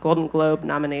the Golden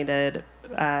Globe-nominated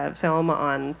film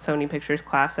on Sony Pictures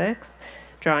Classics.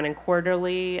 Drawn and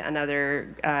Quarterly,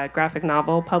 another graphic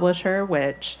novel publisher,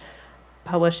 which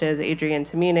publishes Adrienne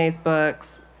Tamine's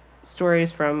books,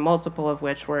 stories from multiple of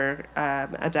which were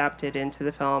adapted into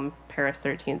the film Paris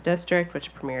 13th District,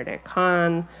 which premiered at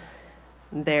Cannes.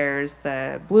 There's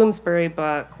the Bloomsbury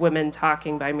book, Women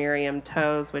Talking by Miriam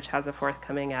Toews, which has a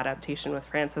forthcoming adaptation with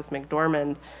Frances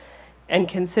McDormand. And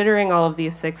considering all of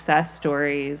these success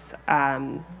stories,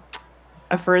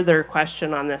 a further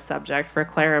question on this subject for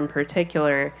Claire in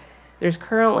particular, there's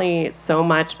currently so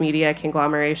much media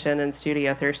conglomeration and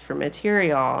studio thirst for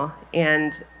material,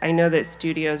 and I know that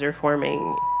studios are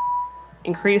forming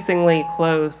increasingly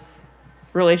close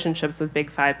relationships with Big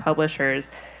Five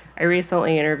publishers. I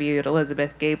recently interviewed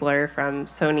Elizabeth Gabler from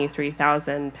Sony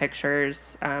 3000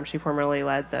 Pictures. She formerly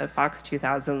led the Fox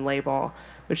 2000 label,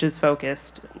 which is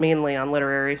focused mainly on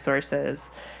literary sources.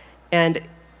 And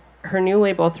her new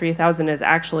label 3000 is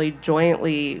actually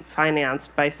jointly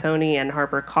financed by Sony and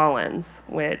HarperCollins,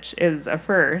 which is a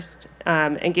first.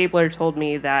 And Gabler told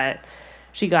me that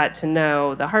she got to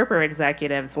know the Harper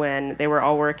executives when they were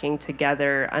all working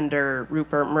together under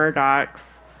Rupert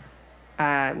Murdoch's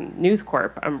News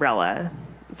Corp umbrella.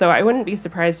 So I wouldn't be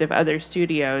surprised if other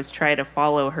studios try to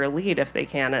follow her lead if they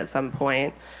can at some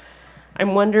point.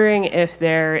 I'm wondering if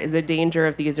there is a danger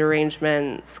of these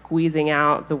arrangements squeezing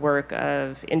out the work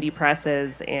of indie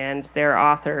presses and their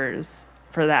authors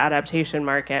for the adaptation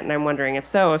market, and I'm wondering if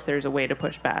so, if there's a way to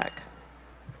push back.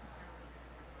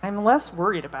 I'm less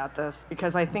worried about this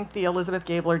because I think the Elizabeth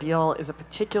Gabler deal is a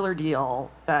particular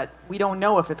deal that we don't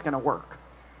know if it's going to work.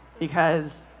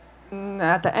 Because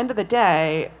at the end of the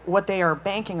day, what they are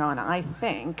banking on, I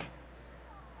think,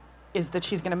 is that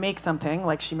she's going to make something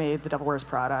like she made The Devil Wears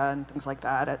Prada and things like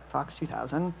that at Fox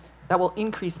 2000 that will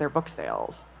increase their book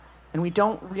sales. And they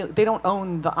don't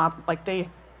own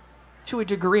to a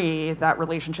degree, that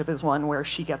relationship is one where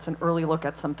she gets an early look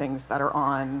at some things that are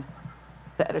on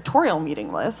the editorial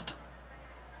meeting list.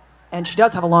 And she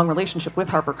does have a long relationship with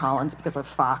HarperCollins because of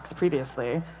Fox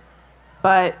previously.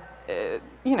 But,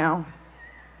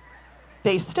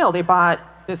 they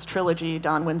bought this trilogy,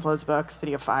 Don Winslow's book,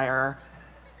 City of Fire.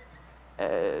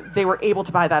 They were able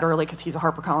to buy that early because he's a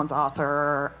HarperCollins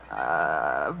author,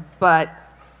 but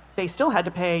they still had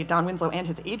to pay Don Winslow and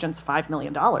his agents $5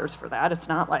 million for that. It's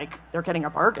not like they're getting a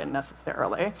bargain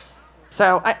necessarily.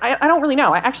 So I don't really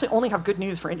know. I actually only have good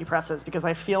news for indie presses because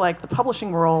I feel like the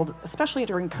publishing world, especially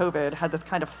during COVID, had this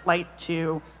kind of flight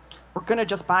to, we're going to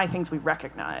just buy things we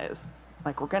recognize.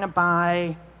 Like we're going to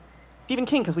buy Stephen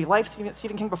King because we liked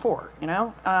Stephen King before, We're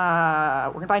going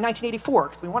to buy 1984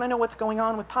 because we want to know what's going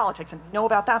on with politics and know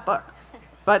about that book.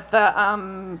 But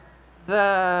the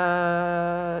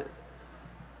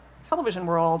television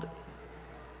world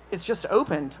is just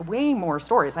open to way more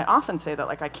stories. I often say that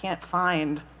I can't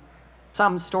find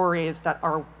some stories that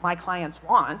are my clients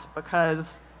want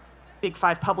because Big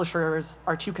Five publishers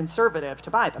are too conservative to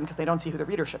buy them because they don't see who the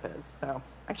readership is. So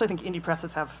I actually think indie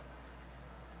presses have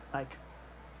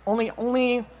only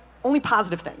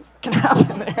positive things that can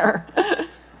happen there.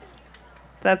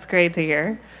 That's great to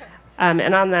hear.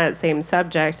 And on that same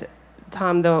subject,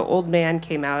 Tom, the Old Man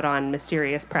came out on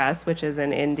Mysterious Press, which is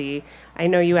an indie. I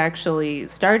know you actually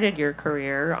started your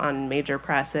career on major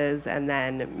presses and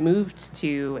then moved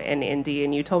to an indie,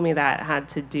 and you told me that had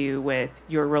to do with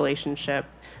your relationship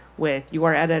with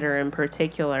your editor in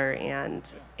particular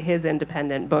and his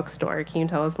independent bookstore. Can you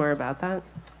tell us more about that?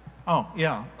 Oh,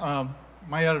 yeah.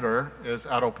 My editor is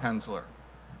Otto Penzler.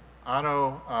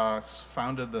 Otto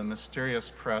founded the Mysterious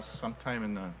Press sometime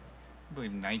in the, I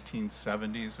believe,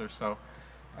 1970s or so.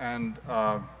 And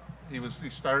he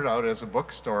started out as a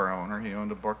bookstore owner. He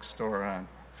owned a bookstore on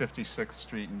 56th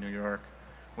Street in New York,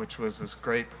 which was this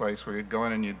great place where you'd go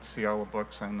in and you'd see all the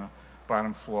books on the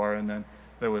bottom floor. And then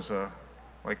there was a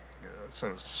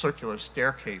sort of circular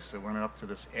staircase that went up to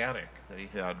this attic that he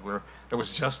had where there was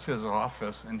just his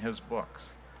office and his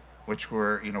books, which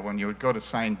were, when you would go to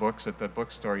sign books at the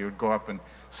bookstore, you would go up and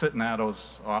sit in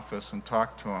Otto's office and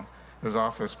talk to him. His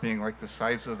office being like the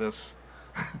size of this,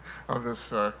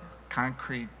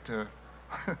 concrete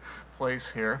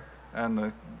place here, and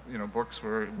the books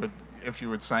if you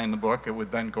would sign the book, it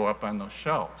would then go up on those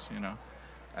shelves,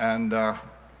 And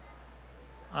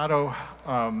Otto,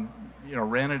 you know,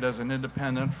 ran it as an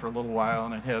independent for a little while,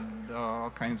 and it had all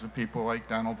kinds of people like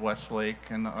Donald Westlake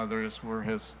and others were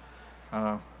his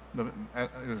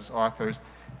authors.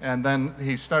 And then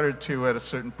he started to, at a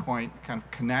certain point, kind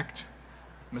of connect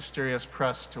Mysterious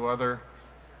Press to other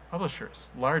publishers,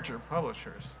 larger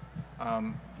publishers.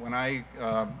 When I,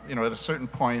 you know, at a certain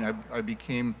point, I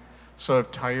became sort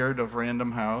of tired of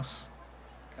Random House.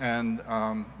 And,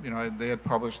 you know, they had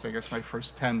published, I guess, my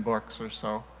first 10 books or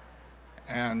so.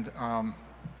 And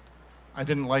I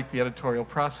didn't like the editorial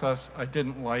process. I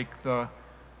didn't like the,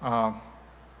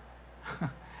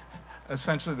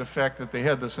 essentially the fact that they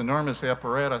had this enormous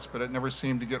apparatus, but it never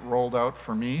seemed to get rolled out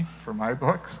for me, for my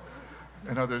books.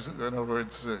 In other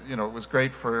words, you know, it was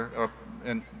great for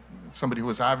somebody who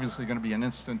was obviously going to be an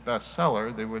instant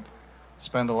bestseller. They would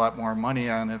spend a lot more money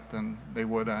on it than they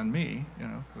would on me, you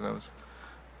know, because I was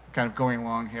kind of going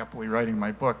along happily writing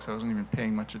my books. I wasn't even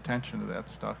paying much attention to that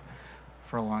stuff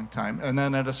for a long time. And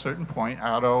then at a certain point,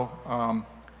 Otto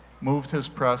moved his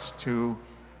press to,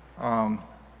 what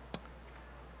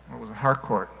was it,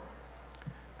 Harcourt.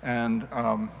 And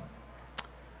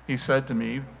he said to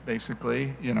me,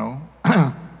 basically, you know,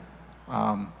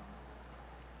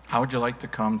 how would you like to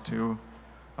come to,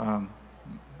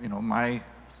 you know, my,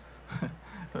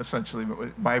 essentially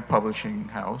my publishing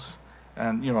house?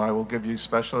 And, you know, I will give you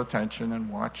special attention and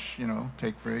watch, you know,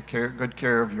 take very good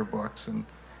care of your books and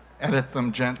edit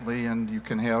them gently, and you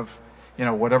can have, you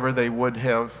know, whatever they would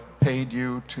have paid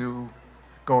you to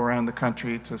go around the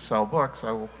country to sell books,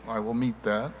 I will meet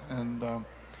that, and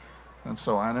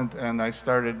so on. And I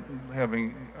started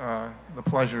having the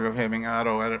pleasure of having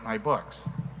Otto edit my books.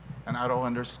 And Otto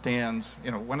understands,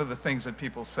 you know, one of the things that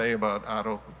people say about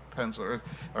Otto Penzler,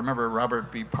 I remember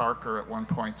Robert B. Parker at one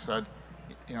point said,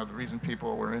 you know, the reason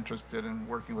people were interested in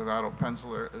working with Otto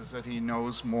Penzler is that he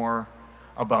knows more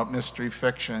about mystery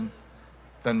fiction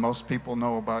than most people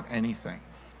know about anything.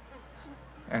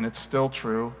 And it's still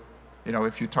true. You know,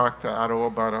 if you talk to Otto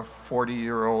about a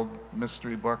 40-year-old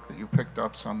mystery book that you picked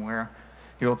up somewhere,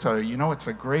 he will tell you, you know, it's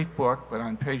a great book, but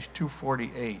on page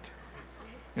 248,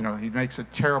 you know, he makes a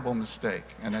terrible mistake,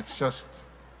 and it's just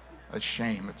a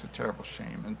shame. It's a terrible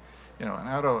shame. And you know, and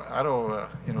Otto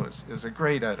you know, is a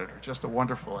great editor, just a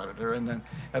wonderful editor. And then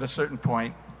at a certain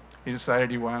point, he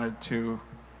decided he wanted to,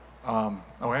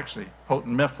 oh, actually,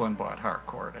 Houghton Mifflin bought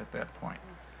Harcourt at that point.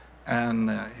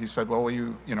 And he said, well, will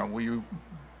you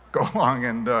go along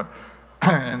and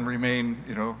and remain,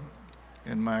 you know,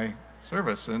 in my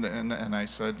service? And I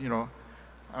said, you know,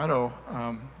 Otto,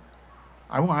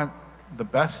 I want the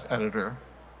best editor.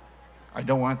 I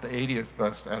don't want the 80th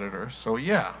best editor. So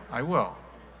yeah, I will.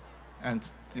 And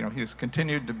you know, he's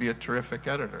continued to be a terrific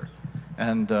editor.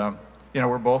 And you know,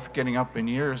 we're both getting up in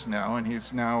years now, and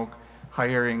he's now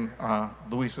hiring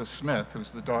Louisa Smith,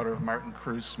 who's the daughter of Martin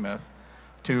Cruz Smith,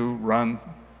 to run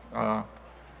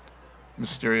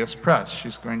Mysterious Press.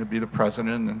 She's going to be the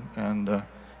president, and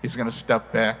he's going to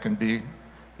step back and be,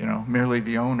 you know, merely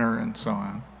the owner and so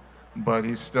on. But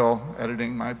he's still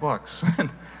editing my books.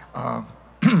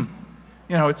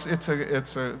 You know, it's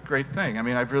a great thing. I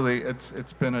mean,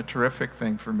 it's been a terrific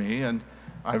thing for me, and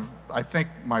I think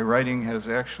my writing has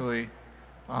actually,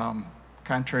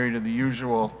 contrary to the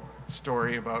usual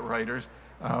story about writers,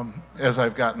 as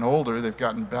I've gotten older, they've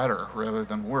gotten better rather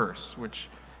than worse, which,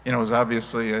 you know, is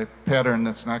obviously a pattern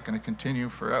that's not going to continue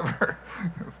forever.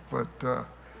 But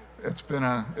it's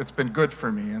been good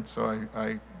for me, and so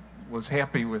I was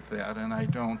happy with that, and I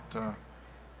don't,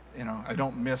 you know, I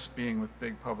don't miss being with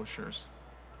big publishers.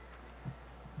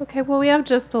 Okay, well, we have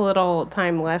just a little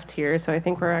time left here, so I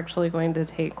think we're actually going to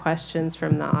take questions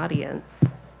from the audience.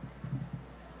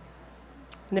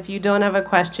 And if you don't have a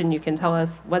question, you can tell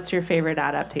us what's your favorite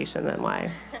adaptation and why.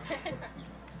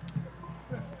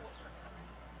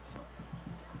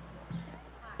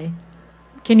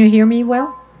 Can you hear me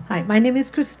well? Hi, my name is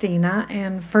Christina,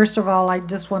 and first of all, I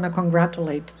just want to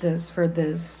congratulate for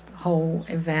this whole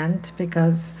event,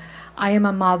 because I am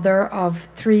a mother of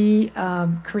 3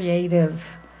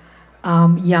 creative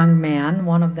young men.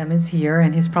 One of them is here,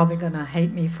 and he's probably going to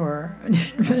hate me for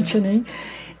mentioning.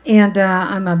 And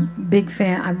I'm a big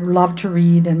fan. I love to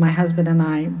read, and my husband and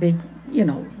I, big, you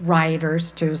know,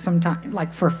 writers too, sometimes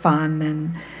like for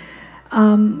fun.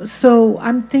 And so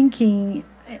I'm thinking,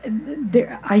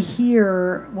 I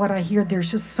hear, there's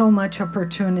just so much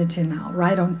opportunity now,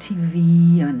 right, on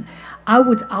TV. And I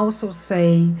would also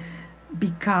say,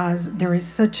 because there is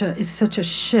such a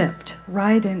shift,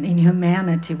 right, in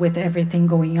humanity with everything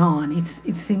going on.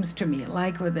 It seems to me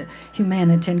like with the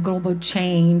humanity and global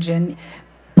change and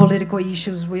political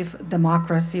issues with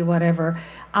democracy, whatever.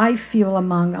 I feel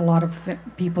among a lot of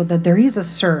people that there is a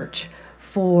search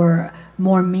for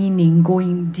more meaning,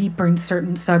 going deeper in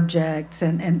certain subjects,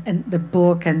 and the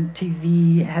book and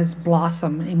TV has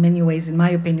blossomed in many ways, in my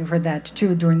opinion, for that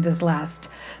too during the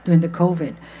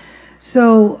COVID.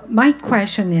 So my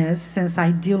question is, since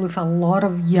I deal with a lot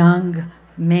of young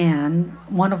men,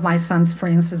 one of my sons, for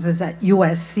instance, is at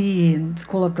USC in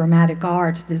School of Dramatic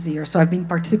Arts this year, so I've been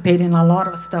participating in a lot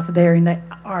of stuff there in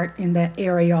the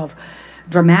area of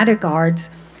dramatic arts.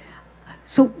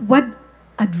 So what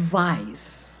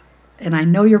advice, and I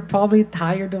know you're probably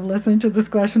tired of listening to this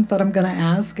question, but I'm going to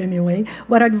ask anyway,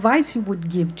 what advice you would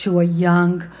give to a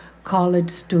young college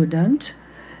student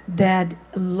that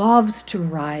loves to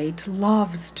write,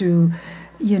 loves to,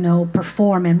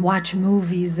 perform and watch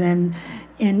movies, and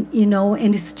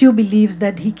still believes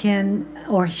that he can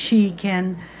or she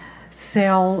can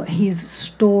sell his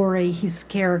story, his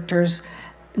characters,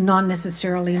 not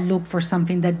necessarily look for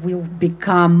something that will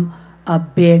become a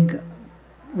big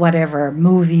whatever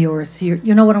movie or series?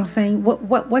 You know what I'm saying?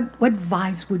 What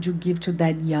advice would you give to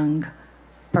that young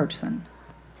person?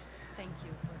 Thank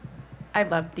you. I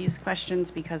love these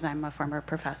questions because I'm a former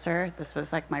professor. This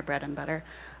was like my bread and butter.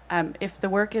 If the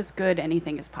work is good,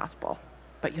 anything is possible,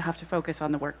 but you have to focus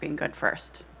on the work being good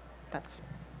first. That's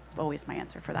always my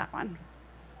answer for that one.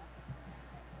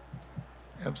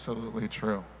 Absolutely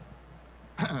true.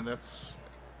 That's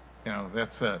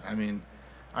it. I mean,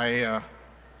 a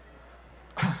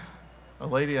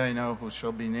lady I know who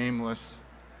shall be nameless,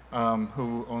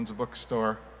 who owns a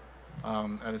bookstore,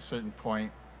 at a certain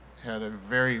point had a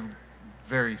very,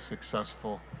 very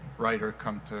successful writer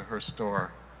come to her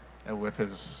store with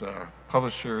his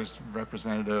publisher's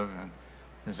representative and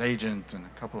his agent and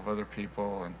a couple of other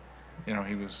people, and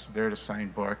he was there to sign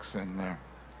books, and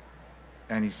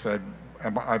he said,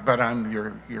 "I bet I'm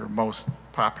your most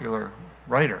popular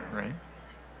writer, right?"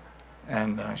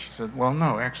 And she said, "Well,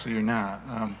 no, actually you're not."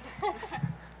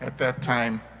 At that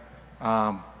time,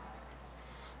 I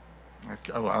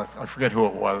forget who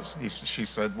it was. She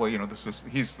said, "Well,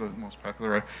 he's the most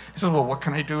popular writer." He said, "Well, what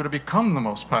can I do to become the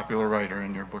most popular writer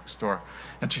in your bookstore?"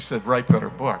 And she said, "Write better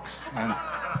books."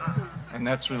 And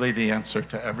that's really the answer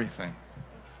to everything.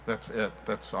 That's it.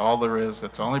 That's all there is.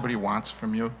 That's all anybody wants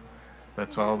from you.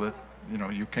 That's all that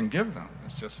you can give them.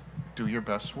 It's just do your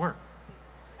best work.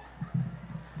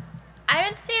 I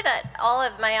would say that all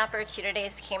of my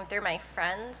opportunities came through my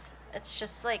friends. It's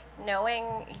just like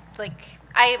knowing, when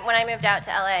I moved out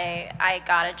to LA, I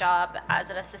got a job as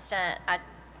an assistant at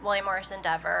William Morris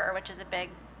Endeavor, which is a big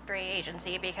 3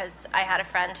 agency, because I had a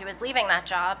friend who was leaving that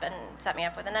job and set me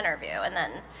up with an interview. And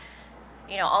then,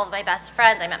 all of my best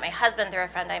friends, I met my husband through a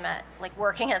friend I met,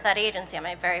 working at that agency on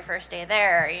my very first day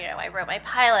there. I wrote my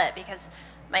pilot because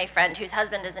my friend whose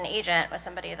husband is an agent was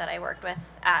somebody that I worked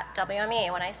with at WME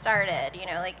when I started,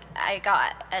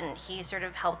 and he sort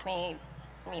of helped me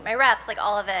meet my reps,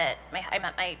 all of it. I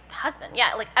met my husband,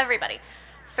 everybody,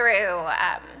 through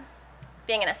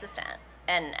being an assistant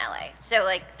in LA. So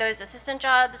those assistant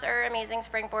jobs are amazing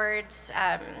springboards.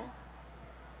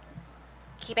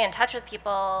 Keeping in touch with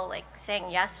people,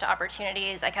 saying yes to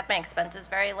opportunities. I kept my expenses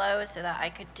very low so that I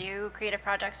could do creative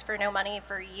projects for no money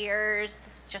for years.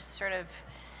 It's just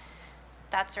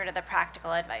that's sort of the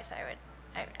practical advice I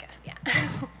would give, yeah.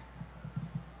 I'm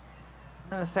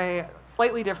going to say a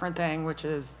slightly different thing, which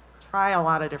is try a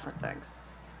lot of different things.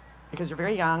 Because you're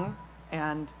very young,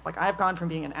 and I've gone from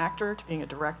being an actor to being a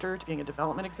director to being a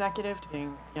development executive to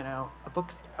being, a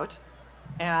book scout.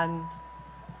 And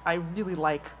I really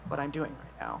like what I'm doing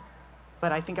right now.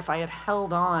 But I think if I had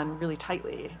held on really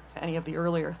tightly to any of the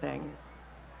earlier things,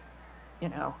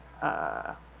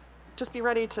 just be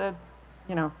ready to,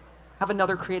 have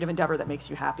another creative endeavor that makes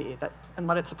you happy, and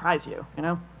let it surprise you,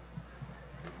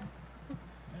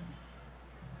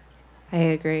 I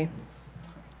agree.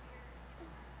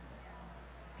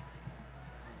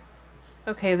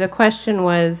 Okay, the question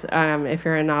was if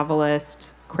you're a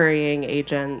novelist querying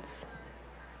agents.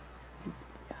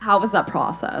 How was that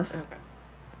process? Okay.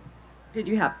 Did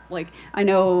you have, I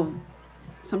know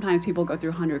sometimes people go through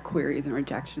 100 queries and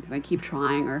rejections and they keep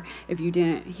trying, or if you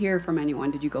didn't hear from anyone,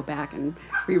 did you go back and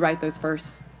rewrite those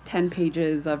first 10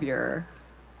 pages of your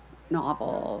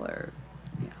novel? Or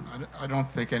yeah. I don't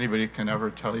think anybody can ever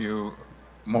tell you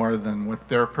more than what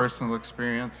their personal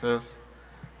experience is,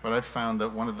 but I've found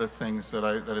that one of the things that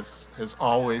has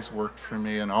always worked for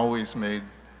me and always made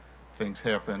things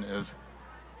happen is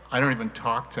I don't even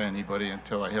talk to anybody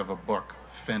until I have a book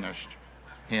finished,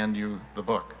 hand you the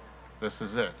book. This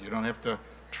is it. You don't have to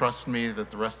trust me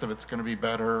that the rest of it's going to be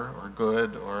better or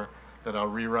good or that I'll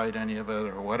rewrite any of it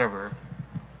or whatever.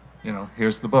 You know,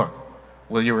 here's the book.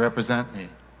 Will you represent me?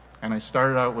 And I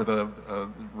started out with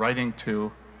writing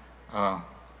to,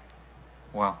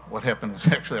 well, what happened was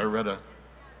actually I read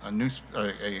an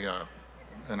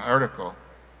article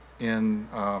in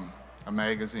a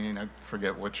magazine. I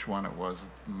forget which one it was.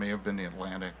 It may have been The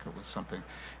Atlantic. It was something.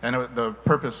 And the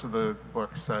purpose of the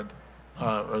book said,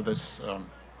 or this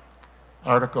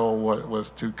article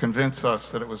was to convince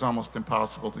us that it was almost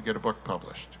impossible to get a book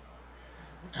published.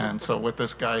 And so what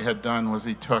this guy had done was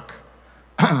he took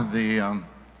the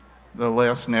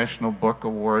last National Book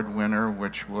Award winner,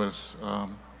 which was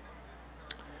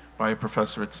by a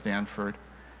professor at Stanford,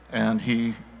 and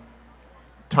he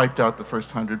typed out the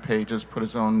first 100 pages, put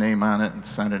his own name on it, and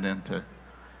sent it into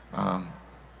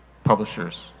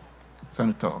publishers.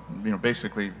 Sent it to, you know,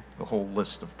 basically the whole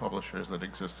list of publishers that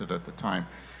existed at the time.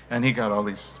 And he got all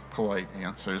these polite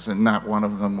answers, and not one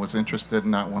of them was interested,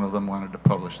 and not one of them wanted to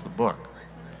publish the book.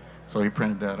 So he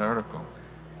printed that article.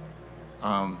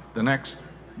 The next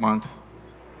month,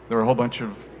 there were a whole bunch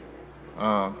of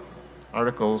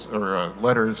articles or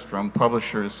letters from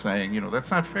publishers saying, you know,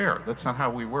 that's not fair. That's not how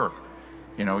we work.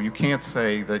 You know, you can't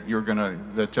say that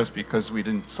that just because we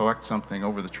didn't select something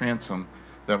over the transom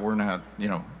that we're not, you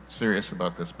know, serious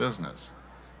about this business.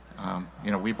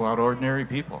 You know, we bought ordinary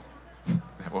people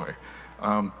that way.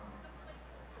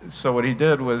 So what he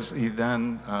did was he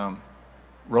then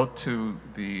wrote to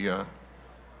the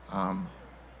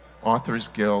Authors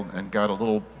Guild and got a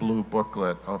little blue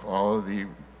booklet of all of the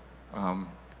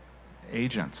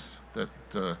agents that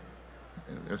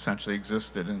essentially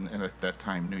existed in at that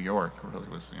time New York really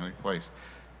was the only place.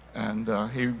 And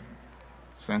he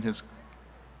sent his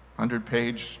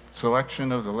 100-page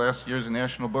selection of the last year's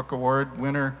National Book Award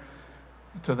winner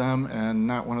to them, and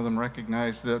not one of them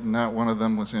recognized it, and not one of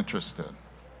them was interested.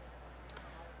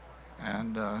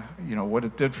 And you know, what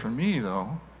it did for me,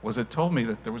 though, was it told me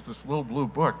that there was this little blue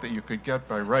book that you could get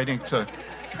by writing to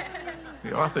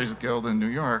the Authors Guild in New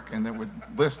York, and that would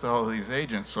list all of these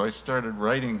agents. So I started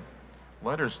writing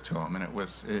letters to them, and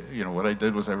you know, what I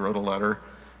did was I wrote a letter,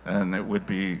 and it would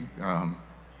be,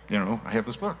 you know, I have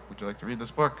this book. Would you like to read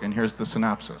this book? And here's the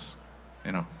synopsis.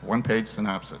 You know, one-page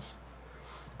synopsis.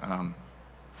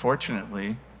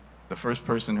 Fortunately, the first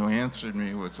person who answered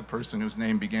me was a person whose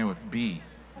name began with B.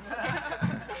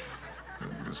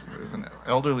 It was an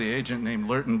elderly agent named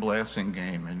Lurton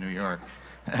Blassingame in New York.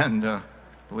 And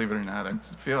believe it or not,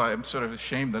 I'm sort of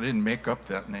ashamed that I didn't make up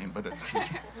that name, but it's,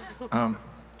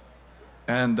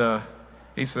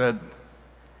 he said,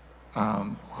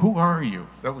 who are you?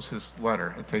 That was his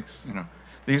letter. It takes, you know,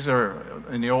 these are,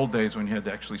 in the old days when you had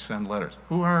to actually send letters.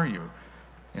 Who are you?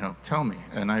 You know, tell me.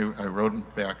 And I wrote him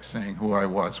back saying who I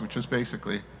was, which was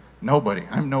basically nobody.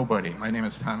 I'm nobody. My name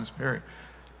is Thomas Perry.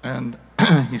 And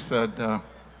he said,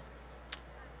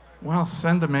 well,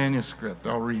 send the manuscript.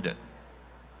 I'll read it.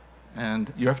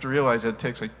 And you have to realize that it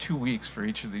takes like 2 weeks for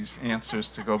each of these answers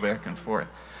to go back and forth.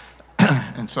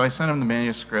 And so I sent him the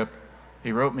manuscript.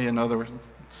 He wrote me another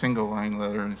single-line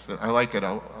letter and he said, I like it.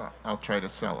 I'll try to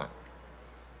sell it.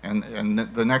 And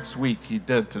the next week he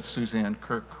did to Suzanne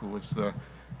Kirk, who was the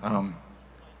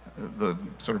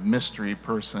sort of mystery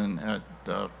person at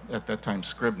that time,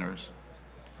 Scribner's.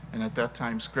 And at that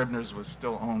time, Scribner's was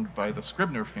still owned by the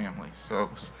Scribner family. So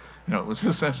it was, you know, it was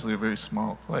essentially a very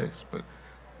small place, but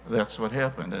that's what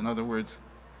happened. In other words,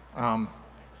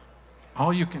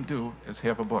 all you can do is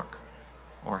have a book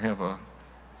or have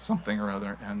something or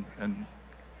other and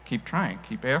keep trying,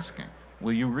 keep asking.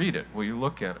 Will you read it? Will you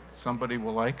look at it? Somebody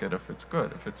will like it if it's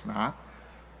good. If it's not,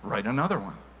 write another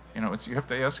one. You know, you have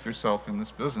to ask yourself in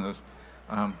this business,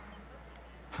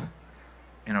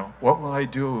 you know, what will I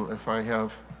do if I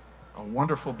have a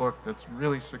wonderful book that's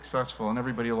really successful and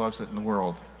everybody loves it in the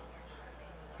world?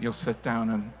 You'll sit down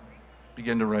and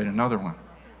begin to write another one.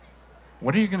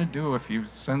 What are you going to do if you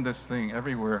send this thing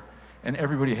everywhere and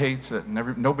everybody hates it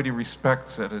and nobody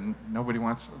respects it and nobody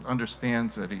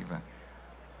understands it even?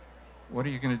 What are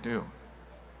you going to do?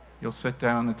 You'll sit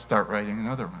down and start writing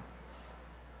another one.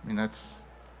 I mean, that's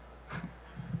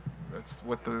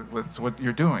what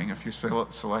you're doing if you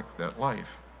select that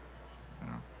life. You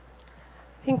know?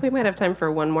 I think we might have time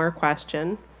for one more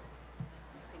question.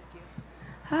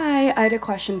 Hi, I had a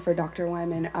question for Dr.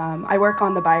 Wyman. I work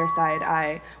on the buyer side.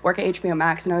 I work at HBO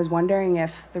Max, and I was wondering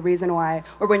if the reason why,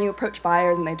 or when you approach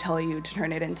buyers and they tell you to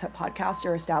turn it into podcast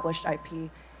or established IP,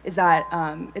 is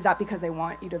that because they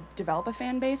want you to develop a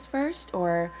fan base first,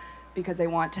 or because they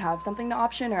want to have something to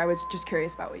option? Or I was just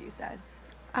curious about what you said.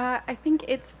 I think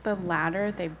it's the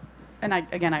latter. And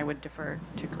I would defer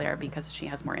to Claire because she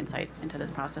has more insight into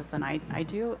this process than I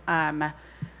do.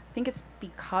 think it's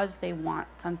because they want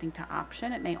something to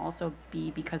option. It may also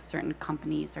be because certain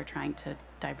companies are trying to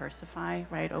diversify,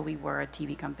 right? Oh, we were a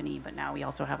TV company, but now we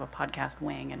also have a podcast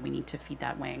wing, and we need to feed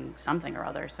that wing something or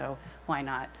other. So why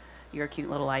not your cute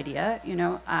little idea, you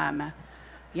know?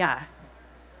 Yeah,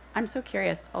 I'm so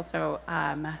curious. Also,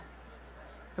 I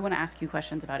want to ask you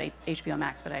questions about HBO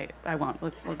Max, but I won't.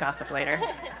 We'll gossip later.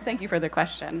 Thank you for the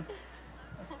question.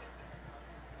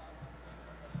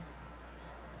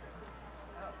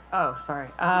 Oh, sorry.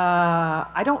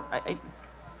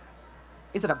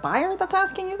 Is it a buyer that's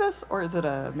asking you this, or is it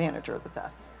a manager that's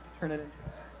asking you to turn it into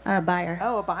A buyer.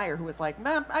 Oh, a buyer who was like,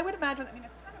 "Ma'am, I would imagine." I mean,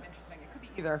 it's kind of interesting. It could be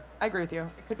either. I agree with you.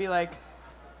 It could be like,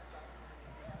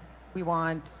 we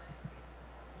want,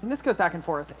 and this goes back and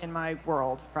forth in my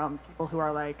world from people who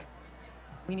are like,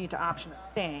 we need to option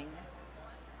a thing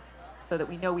so that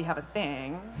we know we have a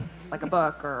thing, like a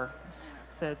book, or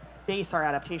to base our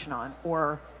adaptation on,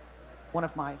 or one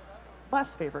of my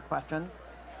less favorite questions,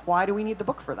 why do we need the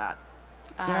book for that?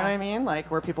 You know what I mean? Like,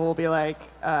 where people will be like,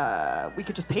 we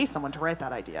could just pay someone to write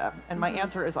that idea. And my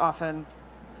answer is often,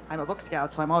 I'm a book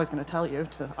scout, so I'm always going to tell you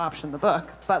to option the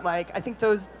book. But like, I think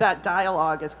that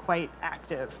dialogue is quite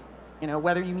active, you know,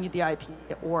 whether you need the IP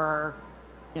or,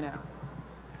 you know.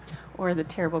 Or the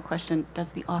terrible question,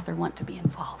 does the author want to be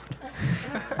involved?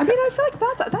 I mean, I feel like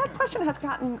that question has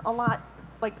gotten a lot,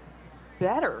 like,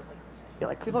 better. I feel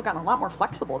like people have gotten a lot more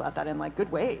flexible about that in, like,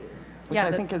 good ways, which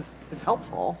I think is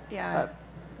helpful. Yeah.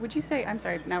 Would you say, I'm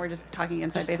sorry, now we're just talking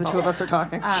inside baseball. The two of us are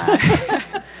talking.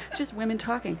 Just women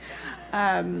talking.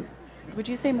 Would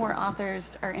you say more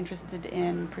authors are interested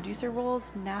in producer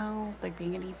roles now, like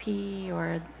being an EP,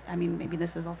 or, I mean, maybe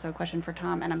this is also a question for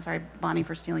Tom, and I'm sorry, Bonnie,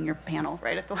 for stealing your panel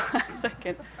right at the last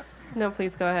second. No,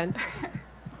 please go ahead.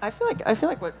 I feel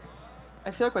like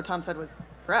what Tom said was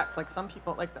correct. Like, some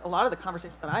people, like, a lot of the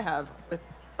conversations that I have with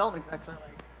development execs are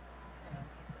like, you know,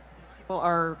 these people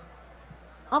are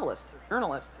novelists or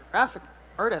journalists or graphic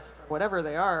artists or whatever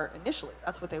they are initially.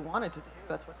 That's what they wanted to do.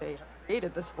 That's what they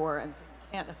created this for. And so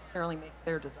you can't necessarily make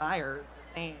their desires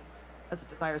the same as the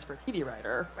desires for a TV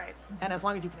writer. Right. And as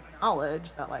long as you can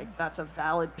acknowledge that, like, that's a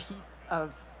valid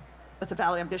that's a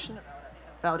valid ambition,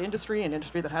 a valid industry, an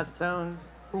industry that has its own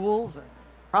rules and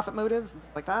profit motives and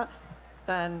things like that,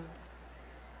 then,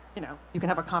 you know, you can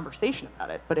have a conversation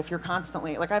about it. But if you're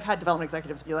constantly, like, I've had development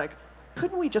executives be like,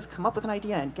 couldn't we just come up with an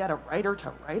idea and get a writer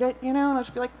to write it, you know? And I'd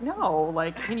just be like, no,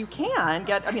 like, I mean, you can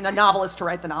get, I mean, a novelist to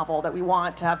write the novel that we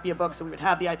want to have be a book, so we would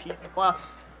have the IP, blah, blah.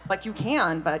 Like, you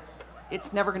can, but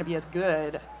it's never going to be as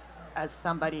good as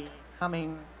somebody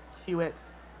coming to it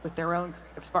with their own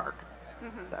creative spark.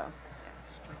 So.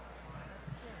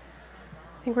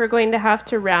 I think we're going to have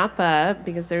to wrap up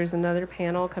because there's another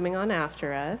panel coming on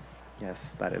after us.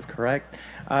 Yes, that is correct.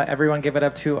 Everyone give it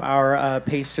up to our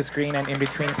page to screen and in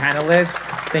between panelists.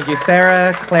 Thank you,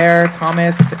 Sarah, Claire,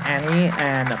 Thomas, Annie,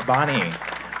 and Bonnie.